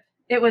leadership,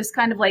 it was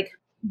kind of like,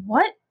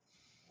 what?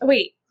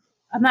 Wait,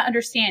 I'm not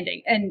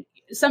understanding. And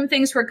some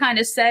things were kind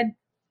of said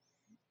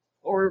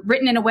or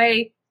written in a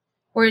way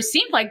where it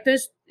seemed like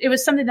it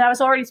was something that I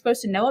was already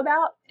supposed to know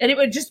about. And it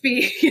would just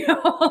be, a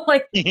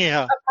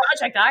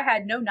project I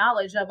had no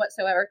knowledge of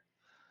whatsoever.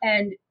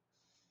 And,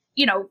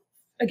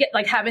 again,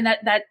 like having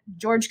that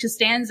George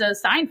Costanza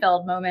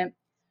Seinfeld moment.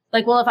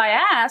 Like, well, if I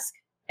ask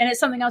and it's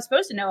something I'm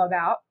supposed to know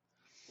about,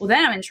 well,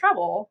 then I'm in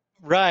trouble.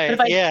 Right. But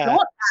if I yeah.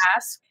 don't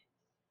ask,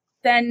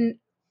 then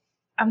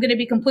I'm going to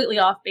be completely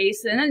off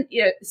base. And then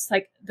it's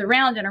like the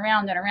round and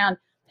around and around.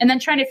 And then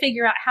trying to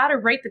figure out how to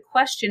write the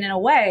question in a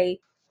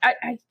way.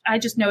 I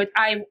just know it.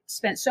 I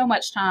spent so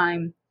much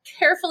time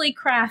carefully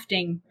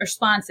crafting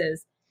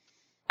responses,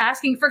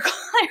 asking for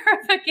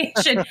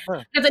clarification.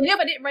 Because I knew if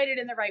I didn't write it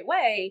in the right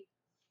way,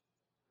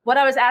 what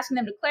I was asking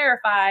them to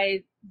clarify,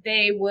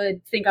 they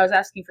would think I was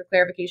asking for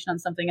clarification on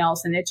something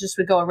else. And it just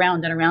would go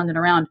around and around and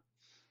around.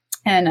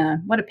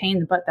 And what a pain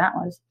in the butt that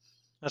was.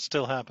 That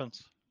still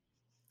happens.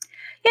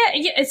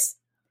 Yeah,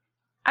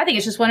 I think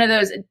it's just one of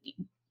those, I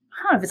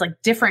don't know if it's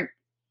like different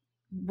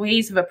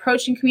ways of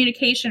approaching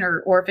communication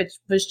or if it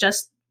was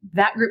just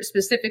that group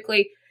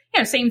specifically.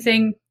 Same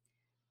thing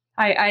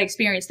I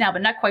experience now,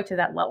 but not quite to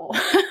that level.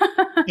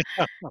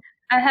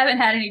 I haven't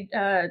had any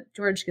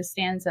George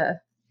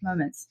Costanza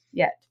moments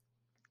yet.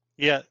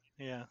 Yeah.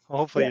 Well,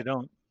 hopefully you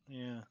don't.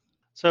 Yeah.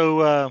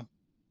 So I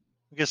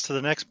guess to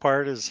the next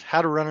part is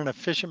how to run an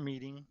efficient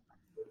meeting,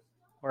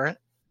 or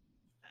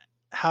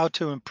how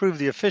to improve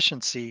the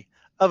efficiency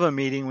of a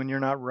meeting when you're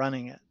not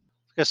running it.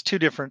 I guess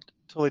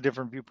totally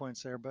different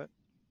viewpoints there, but.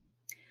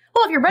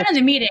 Well, if you're running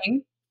the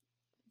meeting,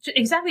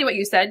 exactly what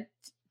you said,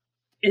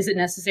 is it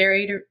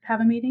necessary to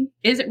have a meeting?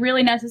 Is it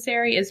really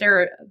necessary? Is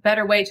there a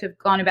better way to have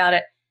gone about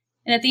it?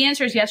 And if the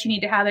answer is yes, you need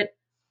to have it,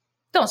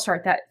 don't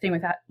start that thing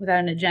without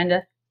an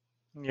agenda.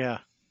 Yeah.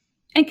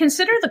 And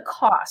consider the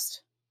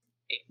cost.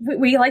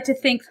 We like to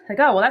think like,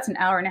 oh, well, that's an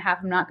hour and a half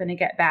I'm not going to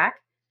get back.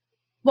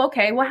 Well,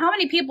 okay. Well, how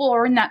many people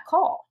are in that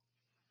call?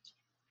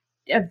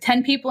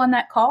 10 people in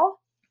that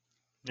call?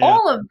 Yeah.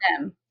 All of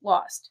them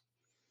lost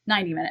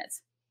 90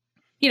 minutes.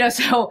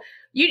 So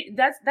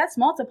that's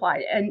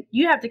multiplied, and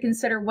you have to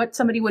consider what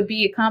somebody would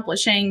be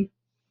accomplishing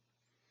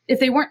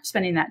if they weren't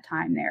spending that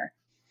time there.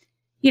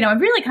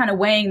 And really kind of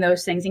weighing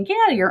those things and get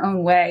out of your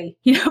own way,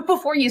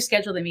 before you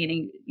schedule the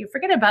meeting. You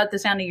forget about the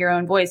sound of your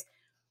own voice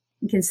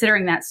and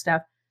considering that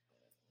stuff.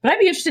 But I'd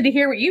be interested to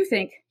hear what you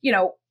think,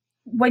 because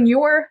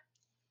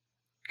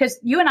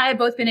you and I have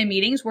both been in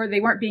meetings where they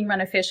weren't being run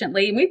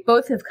efficiently, and we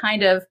both have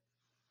kind of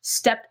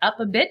stepped up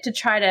a bit to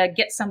try to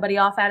get somebody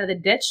off out of the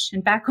ditch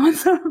and back on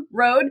the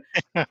road.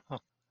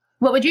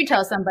 What would you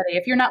tell somebody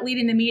if you're not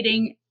leading the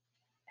meeting?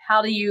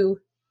 How do you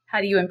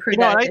improve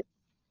that?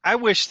 I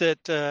wish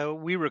that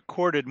we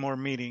recorded more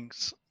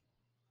meetings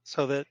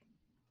so that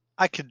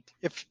I could,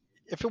 if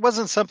it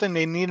wasn't something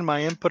they needed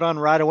my input on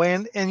right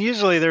away, and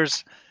usually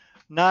there's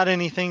not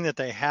anything that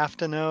they have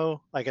to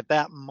know like at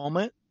that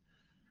moment,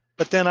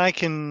 but then I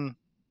can,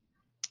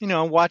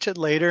 watch it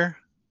later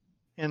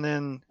and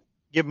then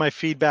give my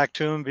feedback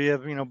to them via,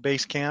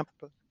 Basecamp,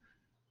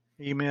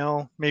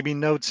 email, maybe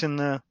notes in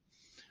the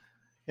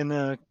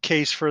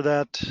case for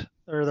that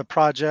or the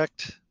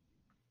project.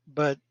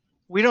 But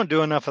we don't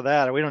do enough of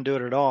that. We don't do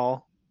it at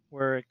all,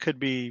 where it could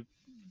be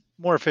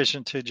more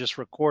efficient to just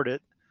record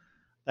it.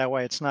 That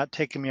way it's not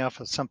taking me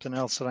off of something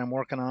else that I'm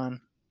working on.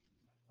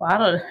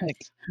 Well,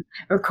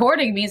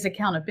 recording means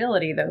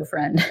accountability, though,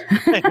 friend.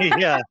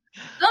 Yeah.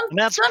 And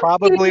that's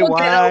probably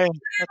why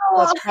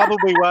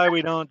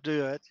we don't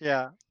do it.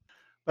 Yeah.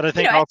 But I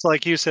think also,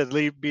 like you said,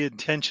 be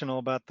intentional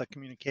about the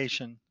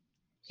communication.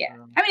 Yeah.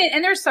 So. I mean,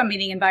 and there's some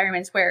meeting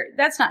environments where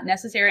that's not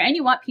necessary, and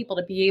you want people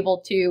to be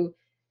able to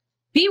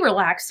be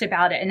relaxed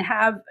about it and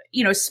have,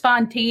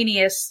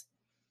 spontaneous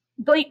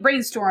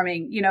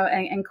brainstorming,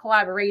 and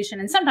collaboration.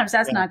 And sometimes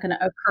that's not going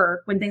to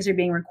occur when things are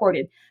being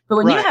recorded. But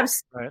when you have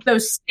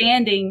those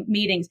standing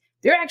meetings,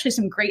 there are actually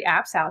some great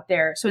apps out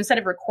there. So instead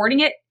of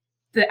recording it,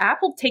 the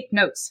app will take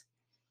notes.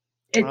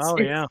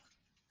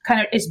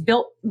 It's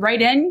built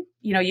right in.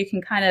 You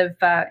can kind of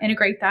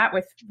integrate that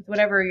with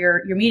whatever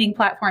your meeting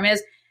platform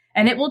is,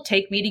 and it will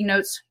take meeting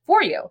notes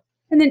for you.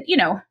 And then,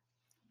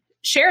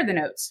 share the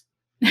notes,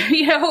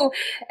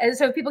 and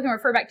so people can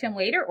refer back to them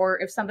later, or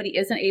if somebody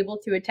isn't able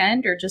to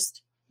attend or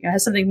just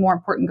has something more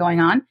important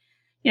going on.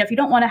 If you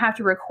don't want to have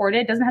to record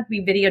it doesn't have to be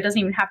video, it doesn't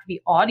even have to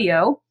be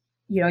audio.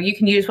 You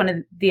can use one of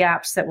the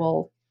apps that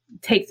will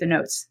take the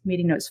notes,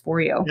 meeting notes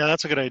for you. Yeah,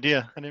 that's a good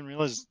idea. I didn't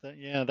realize that.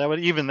 Yeah,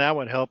 that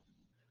would help.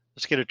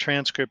 Just get a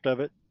transcript of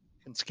it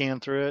and scan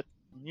through it.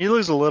 You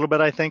lose a little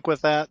bit, I think,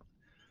 with that,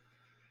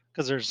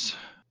 because there's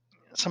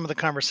some of the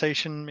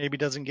conversation maybe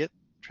doesn't get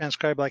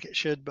transcribed like it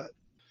should. But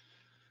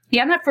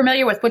yeah, I'm not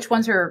familiar with which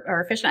ones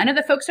are efficient. I know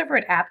the folks over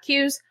at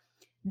AppQues,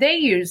 they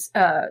use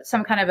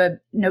some kind of a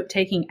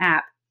note-taking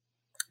app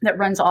that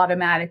runs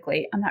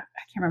automatically. I can't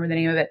remember the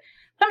name of it.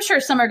 But I'm sure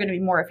some are going to be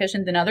more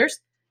efficient than others.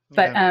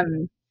 But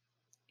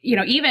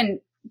even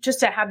just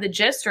to have the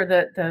gist or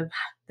the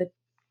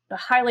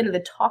highlight of the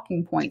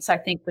talking points, I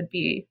think would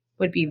be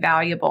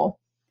valuable.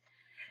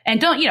 And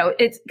don't,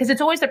 it's because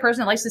it's always the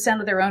person that likes the sound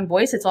of their own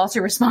voice. It's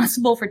also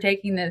responsible for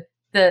taking the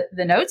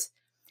notes.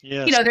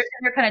 Yes.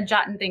 They're kind of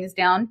jotting things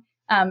down.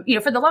 For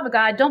the love of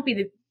God,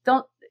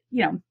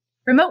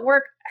 remote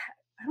work.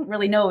 I don't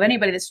really know of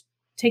anybody that's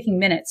taking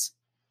minutes.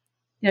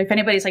 if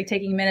anybody's like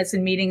taking minutes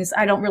in meetings,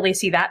 I don't really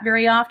see that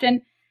very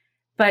often.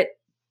 But,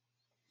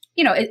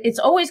 it's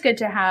always good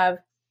to have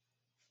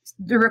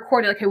the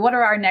recorded, okay, what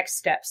are our next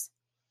steps?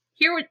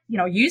 Here,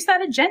 use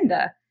that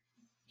agenda.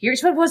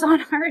 Here's what was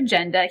on our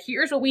agenda.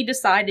 Here's what we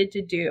decided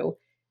to do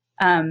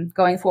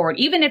going forward.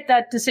 Even if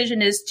that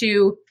decision is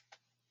to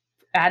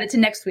add it to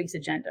next week's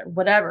agenda,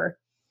 whatever.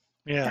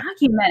 Yeah.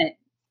 Document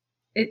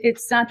it.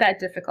 It's not that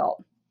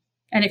difficult.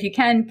 And if you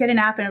can, get an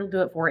app and it'll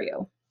do it for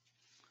you.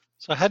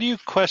 So how do you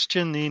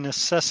question the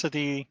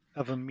necessity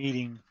of a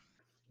meeting?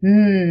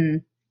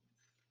 In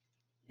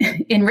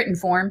written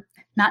form,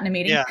 not in a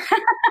meeting.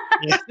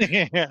 Yeah.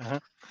 Yeah.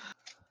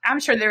 I'm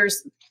sure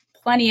there's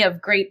plenty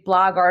of great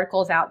blog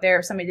articles out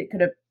there. Somebody that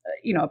could have,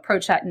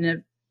 approach that in a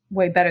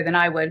way better than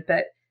I would.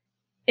 But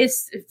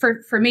it's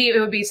for me, it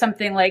would be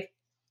something like,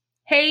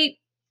 hey,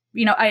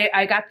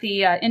 I got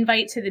the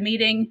invite to the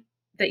meeting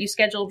that you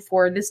scheduled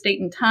for this date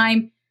and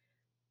time.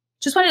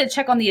 Just wanted to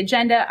check on the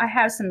agenda. I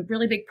have some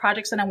really big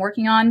projects that I'm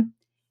working on.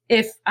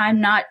 If I'm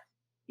not,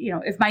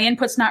 if my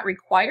input's not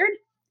required,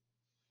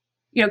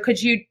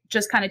 could you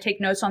just kind of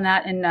take notes on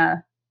that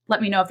and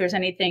let me know if there's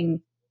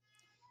anything,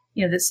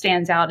 that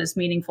stands out as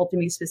meaningful to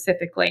me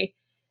specifically.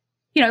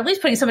 At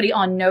least putting somebody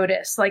on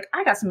notice. Like,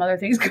 I got some other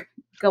things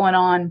going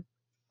on.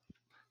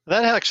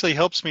 That actually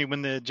helps me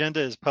when the agenda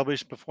is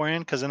published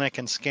beforehand, because then I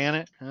can scan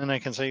it and then I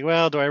can say,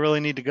 well, do I really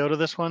need to go to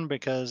this one?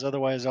 Because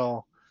otherwise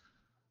I'll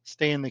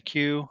stay in the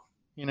queue,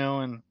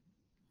 and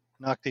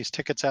knock these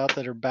tickets out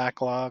that are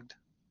backlogged,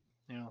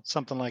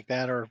 something like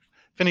that, or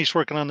finish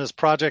working on this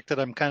project that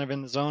I'm kind of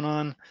in the zone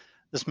on.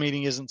 This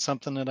meeting isn't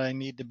something that I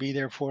need to be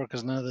there for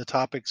because none of the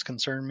topics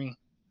concern me.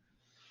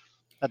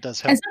 That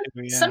does help.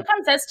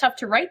 Sometimes that's tough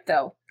to write,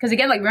 though, because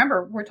again, like,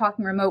 remember, we're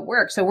talking remote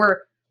work, so we're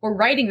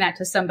writing that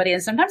to somebody,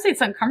 and sometimes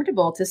it's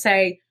uncomfortable to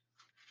say,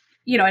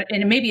 and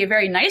it may be a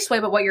very nice way,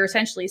 but what you're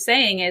essentially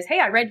saying is, hey,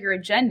 I read your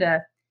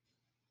agenda,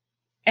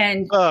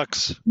 and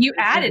you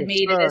added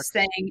me to this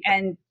thing,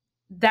 and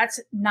that's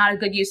not a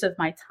good use of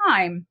my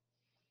time.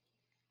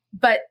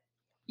 But,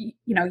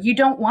 you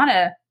don't want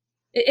to,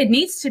 it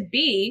needs to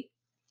be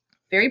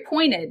very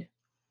pointed.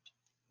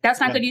 That's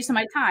not good use of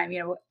my time.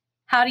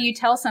 How do you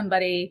tell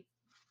somebody,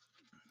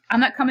 I'm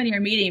not coming to your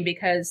meeting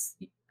because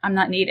I'm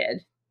not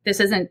needed?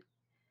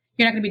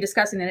 You're not going to be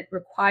discussing that it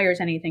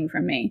requires anything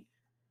from me.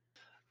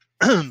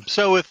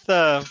 So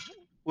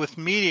with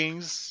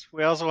meetings,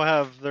 we also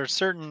have, there's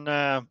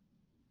certain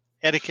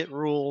etiquette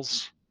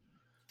rules,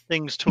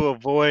 things to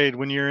avoid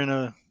when you're in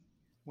a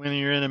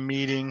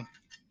meeting.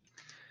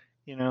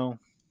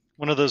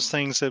 One of those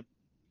things that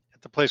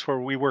at the place where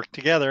we work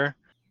together,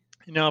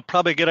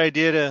 probably a good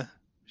idea to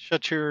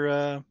shut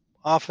your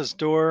office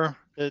door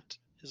that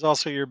is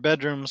also your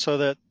bedroom so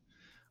that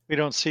we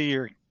don't see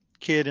your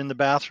kid in the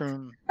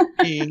bathroom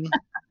peeing.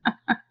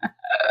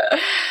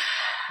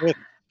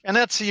 And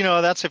that's,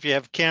 that's if you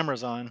have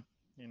cameras on,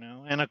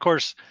 and of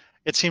course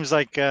it seems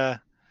like a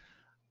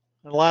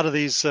lot of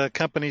these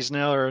companies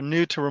now are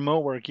new to remote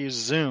work, use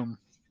Zoom.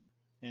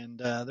 And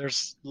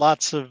there's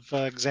lots of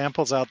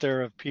examples out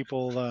there of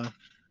people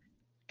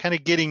kind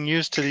of getting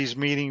used to these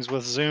meetings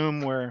with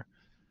Zoom where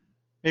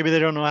maybe they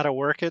don't know how to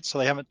work it, so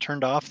they haven't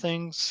turned off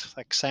things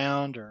like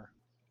sound or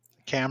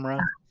camera.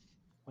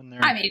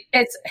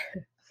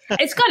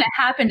 It's going to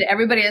happen to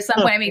everybody at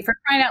some point. For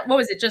crying out, what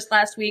was it? Just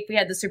last week, we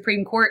had the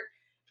Supreme Court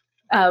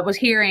was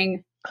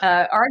hearing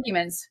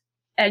arguments,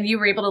 and you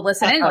were able to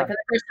listen in like for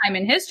the first time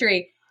in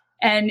history.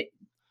 And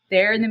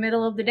there in the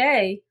middle of the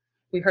day,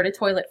 we heard a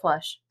toilet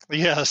flush.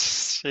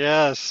 Yes,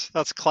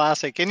 that's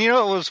classic. And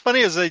what was funny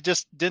is they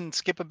just didn't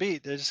skip a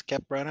beat. They just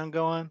kept right on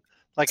going.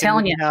 Like,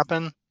 telling you,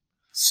 happen.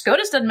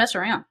 SCOTUS doesn't mess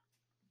around.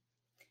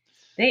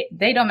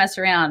 They don't mess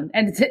around,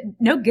 and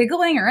no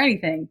giggling or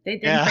anything. They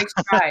didn't break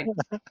stride.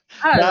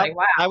 I was like,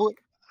 wow.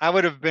 I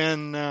would have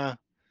been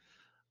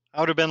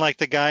like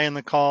the guy in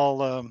the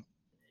call.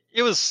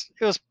 It was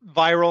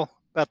viral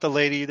about the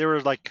lady. There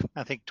were like,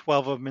 I think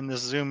 12 of them in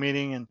this Zoom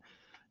meeting, and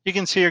you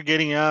can see her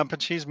getting up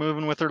and she's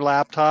moving with her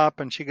laptop,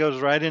 and she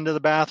goes right into the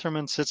bathroom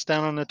and sits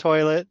down on the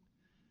toilet.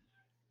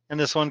 And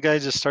this one guy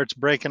just starts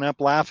breaking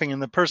up laughing,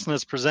 and the person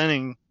that's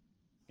presenting,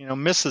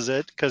 misses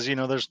it because,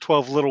 there's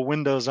 12 little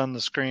windows on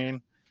the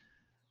screen.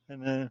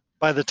 And then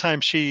by the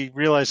time she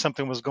realized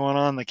something was going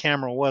on, the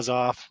camera was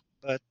off.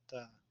 But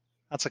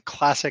that's a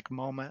classic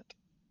moment.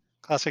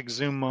 Classic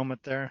Zoom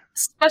moment there.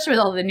 Especially with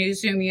all the new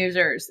Zoom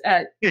users.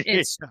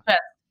 It's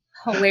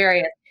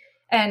hilarious.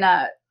 And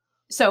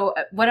so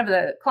one of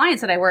the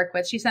clients that I work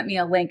with, she sent me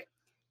a link.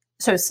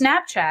 So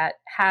Snapchat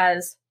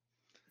has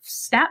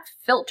Snap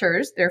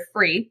filters. They're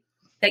free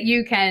that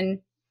you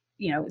can,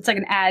 it's like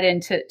an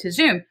add-in to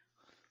Zoom.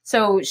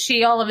 So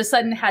she all of a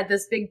sudden had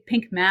this big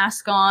pink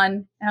mask on.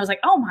 And I was like,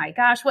 oh my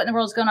gosh, what in the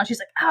world is going on? She's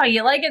like, oh,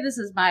 you like it? This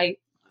is my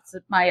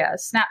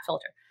Snap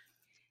filter.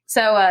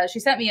 So she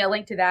sent me a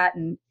link to that,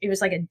 and it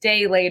was like a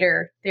day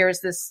later, there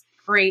was this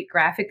great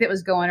graphic that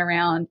was going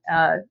around,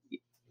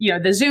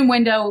 the Zoom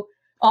window,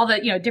 all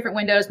the, different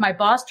windows. My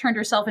boss turned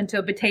herself into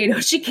a potato.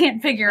 She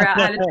can't figure out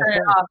how to turn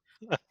it off.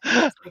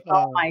 Like,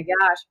 oh my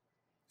gosh.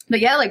 But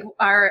yeah, like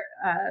our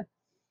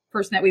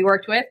person that we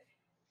worked with,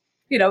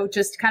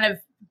 just kind of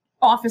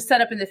office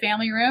set up in the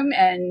family room,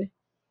 and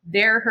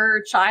there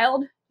her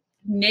child,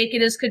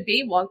 naked as could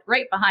be, walked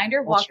right behind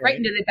her, walked right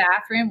into the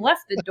bathroom,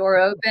 left the door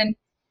open.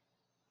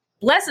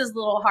 Bless his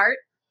little heart,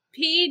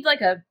 peed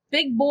like a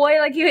big boy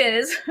like he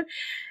is.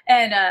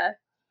 And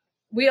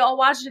we all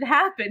watched it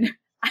happen.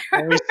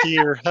 I see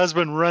your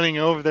husband running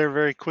over there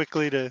very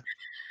quickly to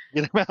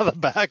get him out of the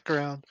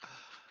background.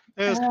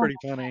 It was pretty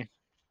funny.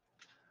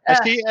 I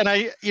see,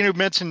 and you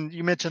mentioned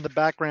the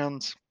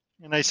backgrounds,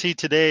 and I see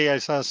today I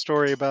saw a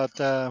story about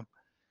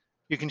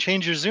you can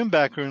change your Zoom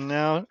background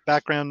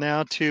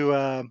now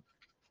to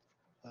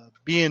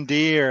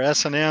B&D or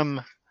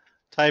S&M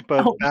type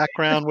of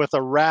background with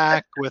a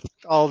rack with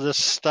all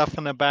this stuff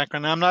in the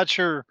background. Now, I'm not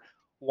sure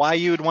why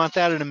you would want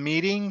that in a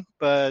meeting,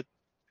 but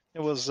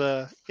it was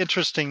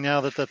interesting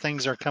now that the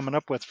things are coming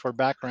up with for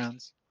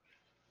backgrounds.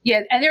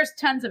 Yeah, and there's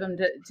tons of them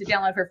to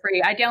download for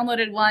free. I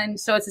downloaded one,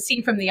 so it's a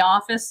scene from The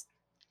Office.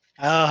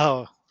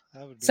 Oh,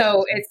 that would be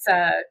so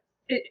awesome.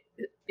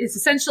 It's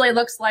essentially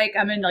looks like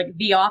I'm in like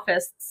The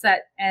Office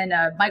set, and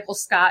Michael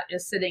Scott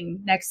is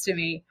sitting next to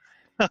me,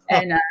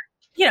 and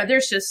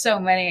there's just so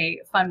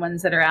many fun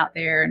ones that are out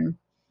there. And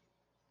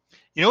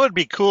what would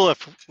be cool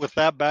if with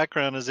that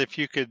background is if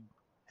you could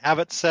have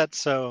it set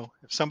so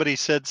if somebody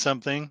said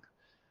something,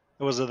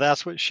 it was a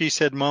 "that's what she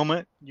said"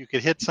 moment. You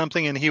could hit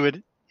something and he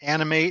would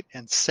animate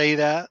and say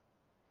that,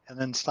 and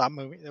then stop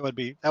moving. That would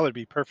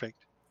be perfect.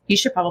 You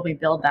should probably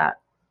build that.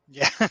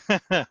 Yeah,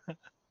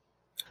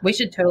 we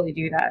should totally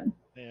do that.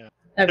 Yeah,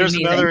 there's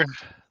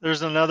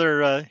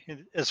another.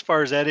 As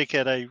far as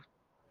etiquette,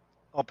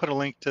 I'll put a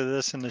link to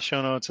this in the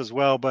show notes as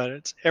well. But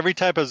it's every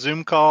type of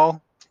Zoom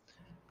call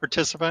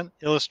participant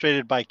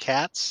illustrated by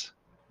cats,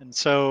 and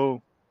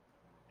so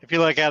if you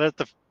look at it,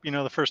 the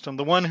first one,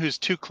 the one who's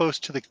too close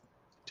to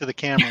the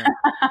camera.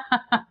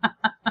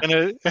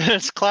 And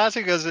it's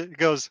classic as it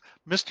goes,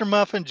 Mr.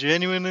 Muffin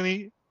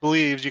genuinely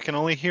believes you can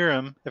only hear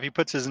him if he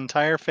puts his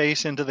entire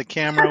face into the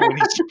camera when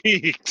he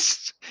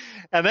speaks.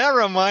 And that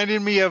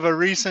reminded me of a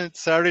recent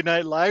Saturday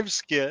Night Live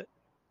skit.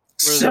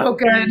 So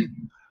good.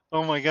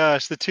 Oh my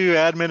gosh, the two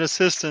admin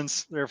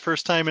assistants, their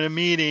first time in a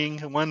meeting,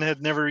 one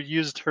had never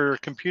used her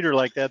computer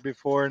like that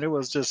before, and it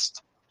was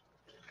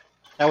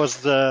that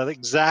was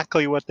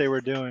exactly what they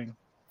were doing.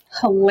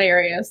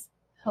 Hilarious.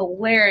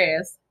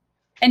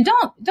 And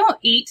don't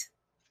eat.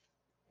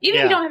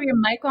 Even if you don't have your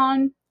mic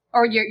on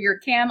or your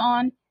cam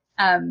on.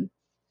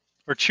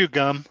 Or chew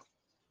gum.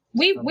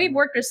 We've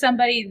worked with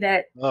somebody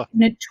that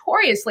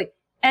notoriously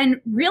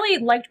and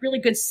really liked really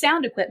good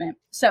sound equipment.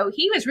 So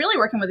he was really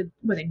working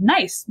with a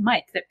nice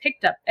mic that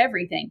picked up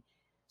everything.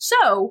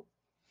 So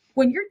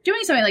when you're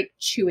doing something like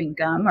chewing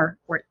gum or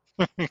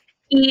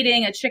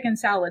eating a chicken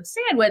salad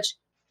sandwich,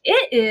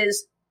 it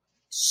is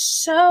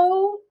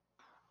so...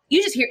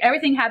 You just hear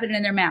everything happening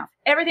in their mouth.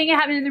 Everything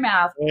happening in their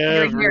mouth.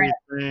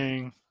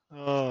 Everything.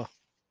 Oh.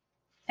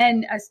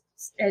 And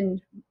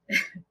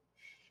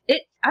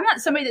I'm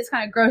not somebody that's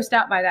kind of grossed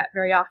out by that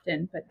very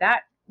often, but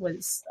that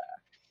was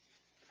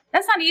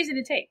that's not easy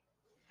to take.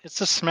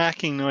 It's a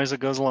smacking noise that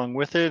goes along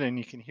with it, and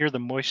you can hear the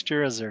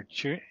moisture as they're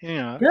chewing.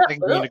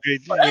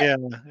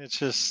 It's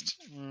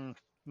just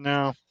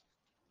no.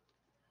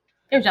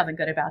 There's nothing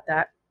good about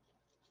that.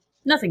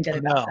 Nothing good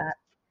about that.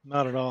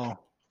 Not at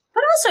all.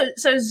 But also,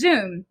 so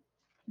Zoom,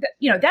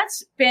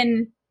 that's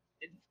been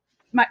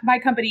my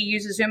company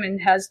uses Zoom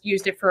and has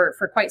used it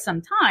for quite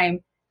some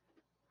time.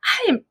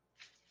 I am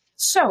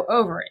so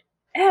over it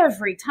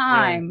every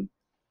time.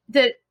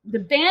 The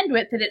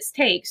bandwidth that it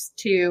takes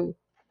to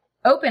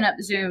open up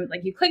Zoom,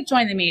 like you click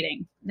join the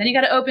meeting, then you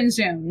got to open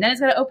Zoom, then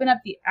it's got to open up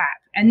the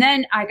app, and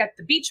then I got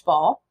the beach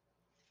ball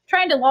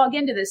trying to log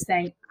into this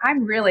thing. I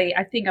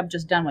think I'm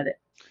just done with it.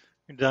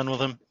 You're done with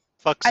them.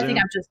 Fuck Zoom. I think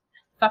I'm just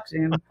fuck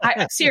Zoom.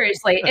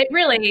 Seriously, it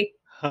really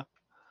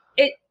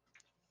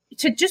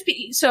to just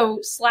be so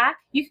Slack.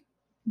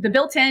 The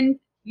built-in,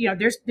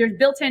 there's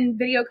built-in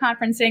video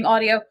conferencing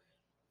audio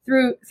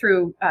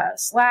through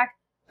Slack,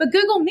 but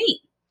Google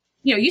Meet,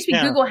 used to be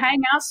Google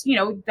Hangouts.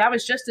 That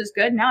was just as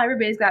good. Now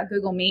everybody's got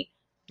Google Meet.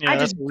 I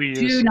just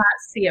do not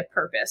see a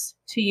purpose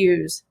to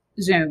use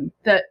Zoom.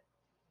 The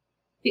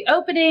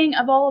opening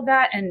of all of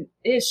that, and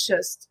it's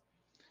just,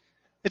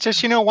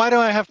 why do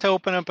I have to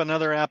open up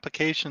another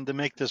application to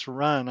make this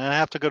run? I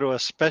have to go to a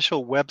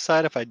special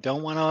website if I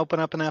don't want to open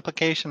up an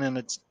application, and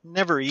it's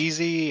never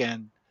easy.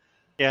 And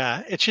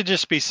yeah, it should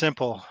just be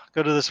simple.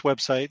 Go to this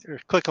website or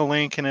click a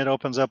link and it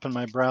opens up in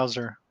my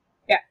browser.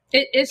 Yeah,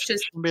 it's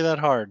just... It shouldn't be that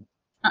hard.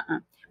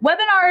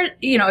 Webinar,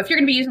 if you're going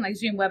to be using like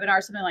Zoom webinar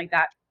or something like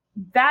that,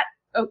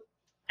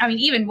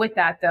 even with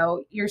that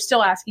though, you're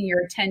still asking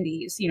your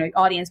attendees,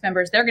 audience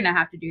members, they're going to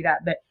have to do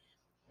that. But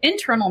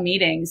internal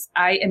meetings,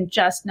 I am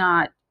just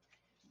not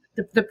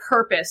the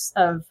purpose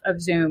of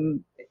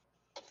Zoom.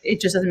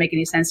 It just doesn't make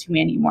any sense to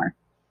me anymore.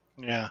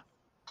 Yeah.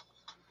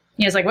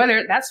 It's like,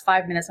 whether that's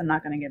 5 minutes, I'm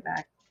not going to get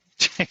back.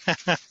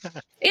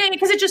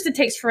 Because it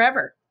takes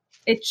forever.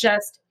 It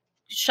just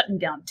shutting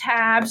down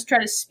tabs, try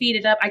to speed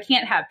it up. I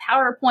can't have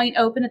PowerPoint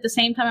open at the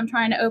same time I'm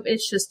trying to open.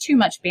 It's just too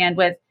much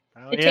bandwidth.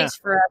 It takes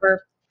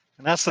forever.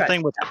 And that's the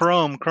thing with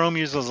Chrome. Chrome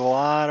uses a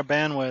lot of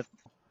bandwidth.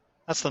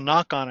 That's the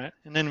knock on it.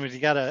 And then when you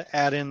got to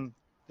add in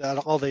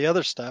all the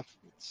other stuff,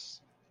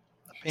 it's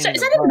a pain. So is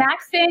that a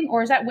Mac thing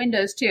or is that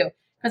Windows too?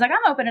 Because like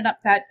I'm opening up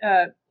that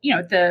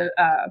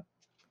the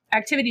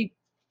activity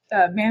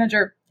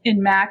manager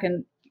in Mac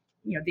and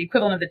the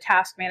equivalent of the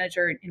task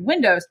manager in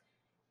Windows,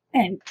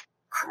 and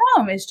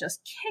Chrome is just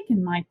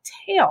kicking my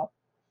tail.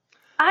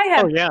 I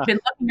have been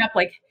looking up,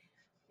 like,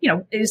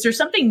 is there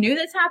something new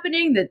that's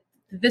happening that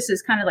this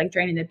is kind of like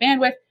draining the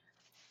bandwidth?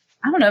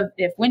 I don't know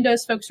if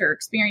Windows folks are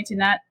experiencing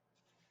that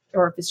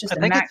or if it's just I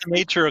think it's the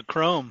nature of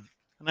Chrome.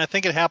 And I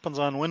think it happens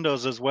on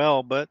Windows as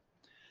well. But,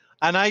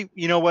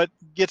 what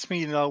gets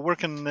me,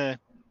 working in the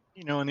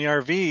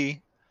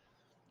RV,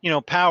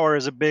 power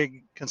is a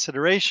big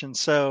consideration.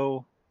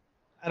 So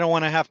I don't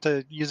want to have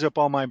to use up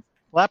all my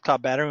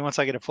laptop battery once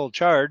I get a full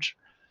charge.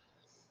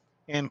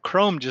 And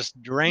Chrome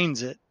just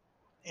drains it.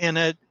 And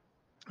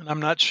I'm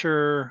not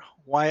sure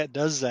why it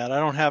does that. I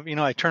don't have,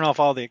 I turn off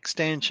all the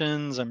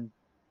extensions. I'm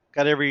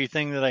got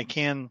everything that I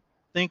can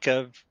think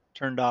of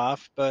turned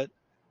off, but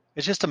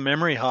it's just a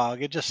memory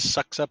hog. It just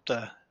sucks up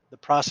the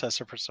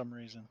processor for some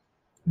reason.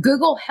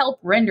 Google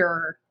Help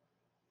Renderer.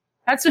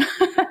 That's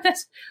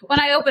when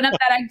I open up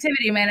that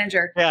activity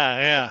manager.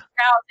 Yeah.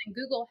 And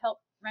Google Help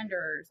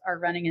Renderers are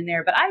running in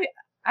there. But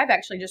I've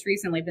actually just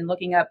recently been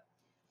looking up,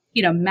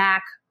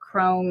 Mac,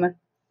 Chrome,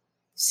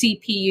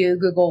 CPU,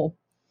 Google,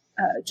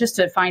 just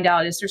to find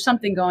out, is there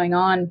something going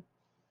on?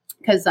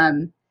 Because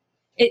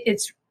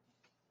it's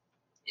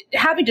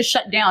having to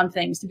shut down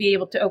things to be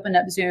able to open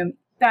up Zoom.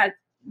 That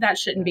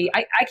shouldn't be.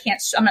 I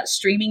can't. I'm not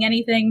streaming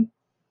anything.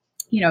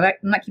 I'm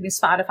not keeping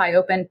Spotify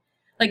open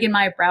like in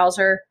my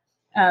browser.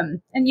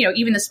 And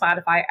even the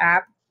Spotify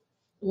app,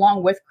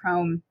 along with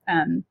Chrome.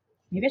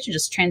 Maybe I should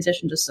just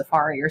transition to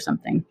Safari or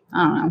something.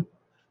 I don't know.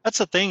 That's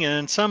the thing,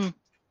 and some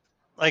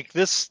like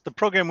this. The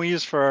program we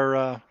use for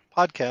our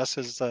podcast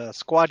is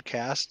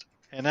Squadcast,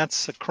 and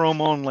that's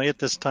Chrome only at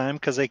this time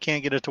because they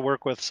can't get it to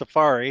work with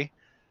Safari,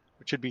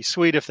 which would be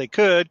sweet if they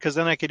could, because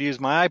then I could use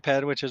my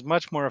iPad, which is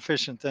much more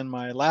efficient than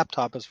my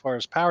laptop as far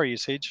as power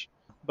usage.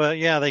 But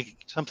yeah,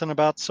 something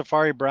about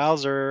Safari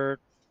browser,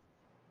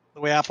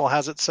 the way Apple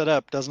has it set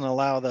up, doesn't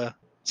allow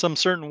some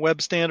certain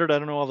web standard. I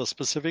don't know all the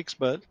specifics,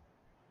 but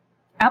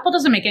Apple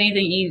doesn't make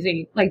anything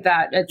easy like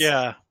that. It's,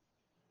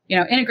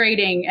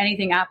 integrating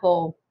anything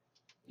Apple,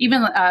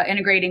 even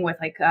integrating with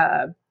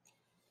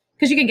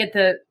because you can get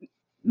the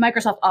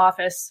Microsoft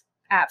Office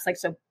apps, like,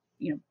 so,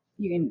 you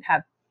can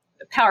have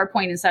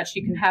PowerPoint and such,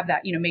 you can have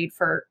that, made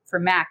for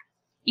Mac.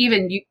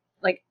 Even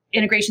like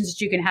integrations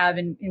that you can have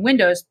in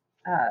Windows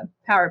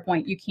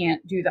PowerPoint, you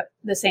can't do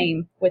the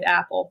same with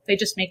Apple. They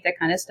just make that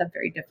kind of stuff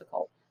very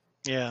difficult.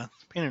 Yeah,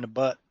 it's a pain in the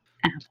butt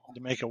to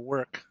make it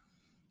work.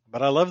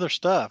 But I love their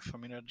stuff. I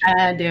mean,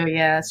 I do.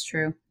 Yeah, that's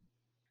true.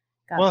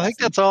 Well, I think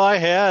that's all I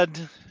had.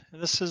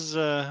 This has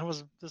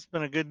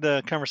been a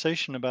good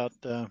conversation about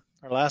our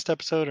last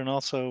episode, and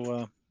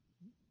also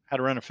how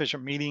to run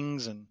efficient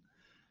meetings and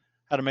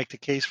how to make the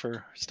case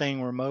for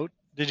staying remote.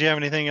 Did you have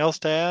anything else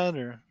to add,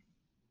 or?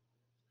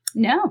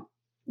 No.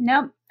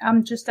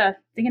 I'm just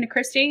thinking of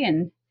Christy,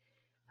 and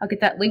I'll get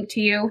that link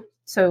to you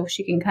so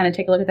she can kind of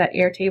take a look at that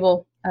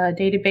Airtable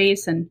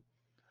database. And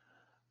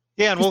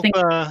yeah, and we'll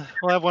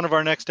have one of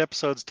our next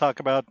episodes talk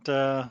about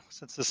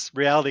since this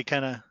reality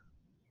kind of.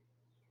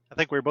 I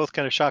think we were both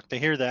kind of shocked to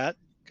hear that,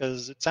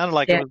 because it sounded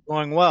like it was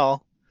going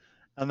well,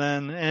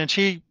 and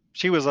she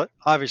was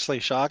obviously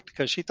shocked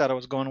because she thought it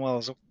was going well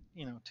as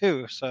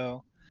too.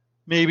 So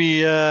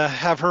maybe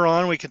have her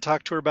on. We could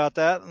talk to her about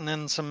that, and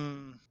then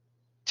some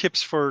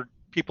tips for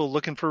people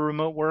looking for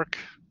remote work,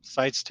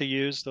 sites to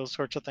use, those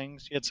sorts of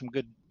things. You had some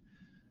good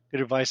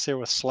advice there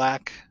with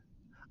Slack.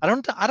 I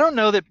don't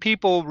know that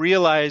people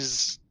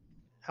realize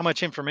how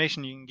much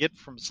information you can get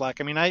from Slack.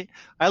 I mean, I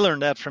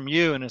learned that from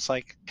you, and it's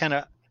like kind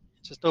of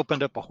just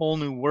opened up a whole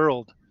new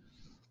world,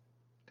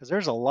 because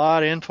there's a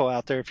lot of info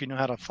out there if you know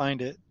how to find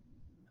it.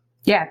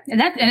 Yeah,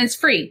 and it's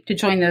free to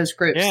join those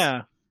groups.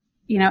 Yeah,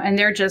 and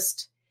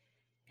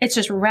it's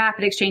just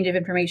rapid exchange of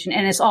information,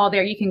 and it's all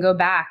there. You can go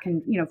back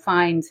and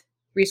find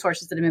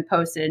resources that have been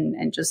posted,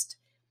 and just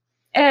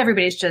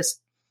everybody's just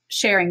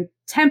sharing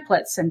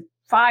templates and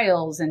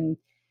files and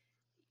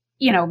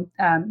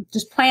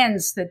just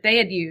plans that they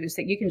had used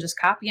that you can just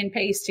copy and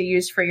paste to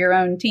use for your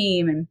own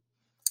team. And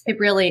it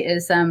really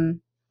is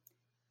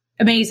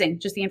amazing,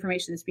 just the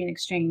information that's being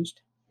exchanged.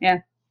 Yeah.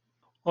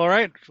 All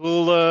right,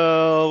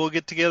 we'll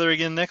get together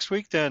again next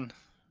week then.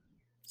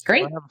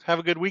 Great. Have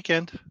a good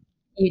weekend.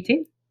 You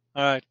too.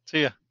 All right,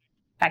 see ya.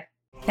 Bye.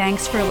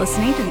 Thanks for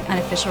listening to the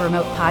Unofficial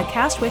Remote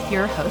Podcast with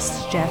your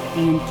hosts, Jeff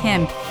and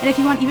Kim. And if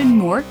you want even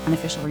more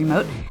Unofficial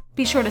Remote,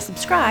 be sure to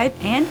subscribe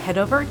and head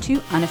over to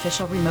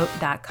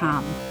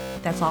unofficialremote.com.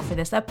 That's all for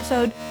this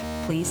episode.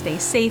 Please stay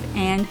safe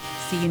and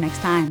see you next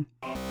time.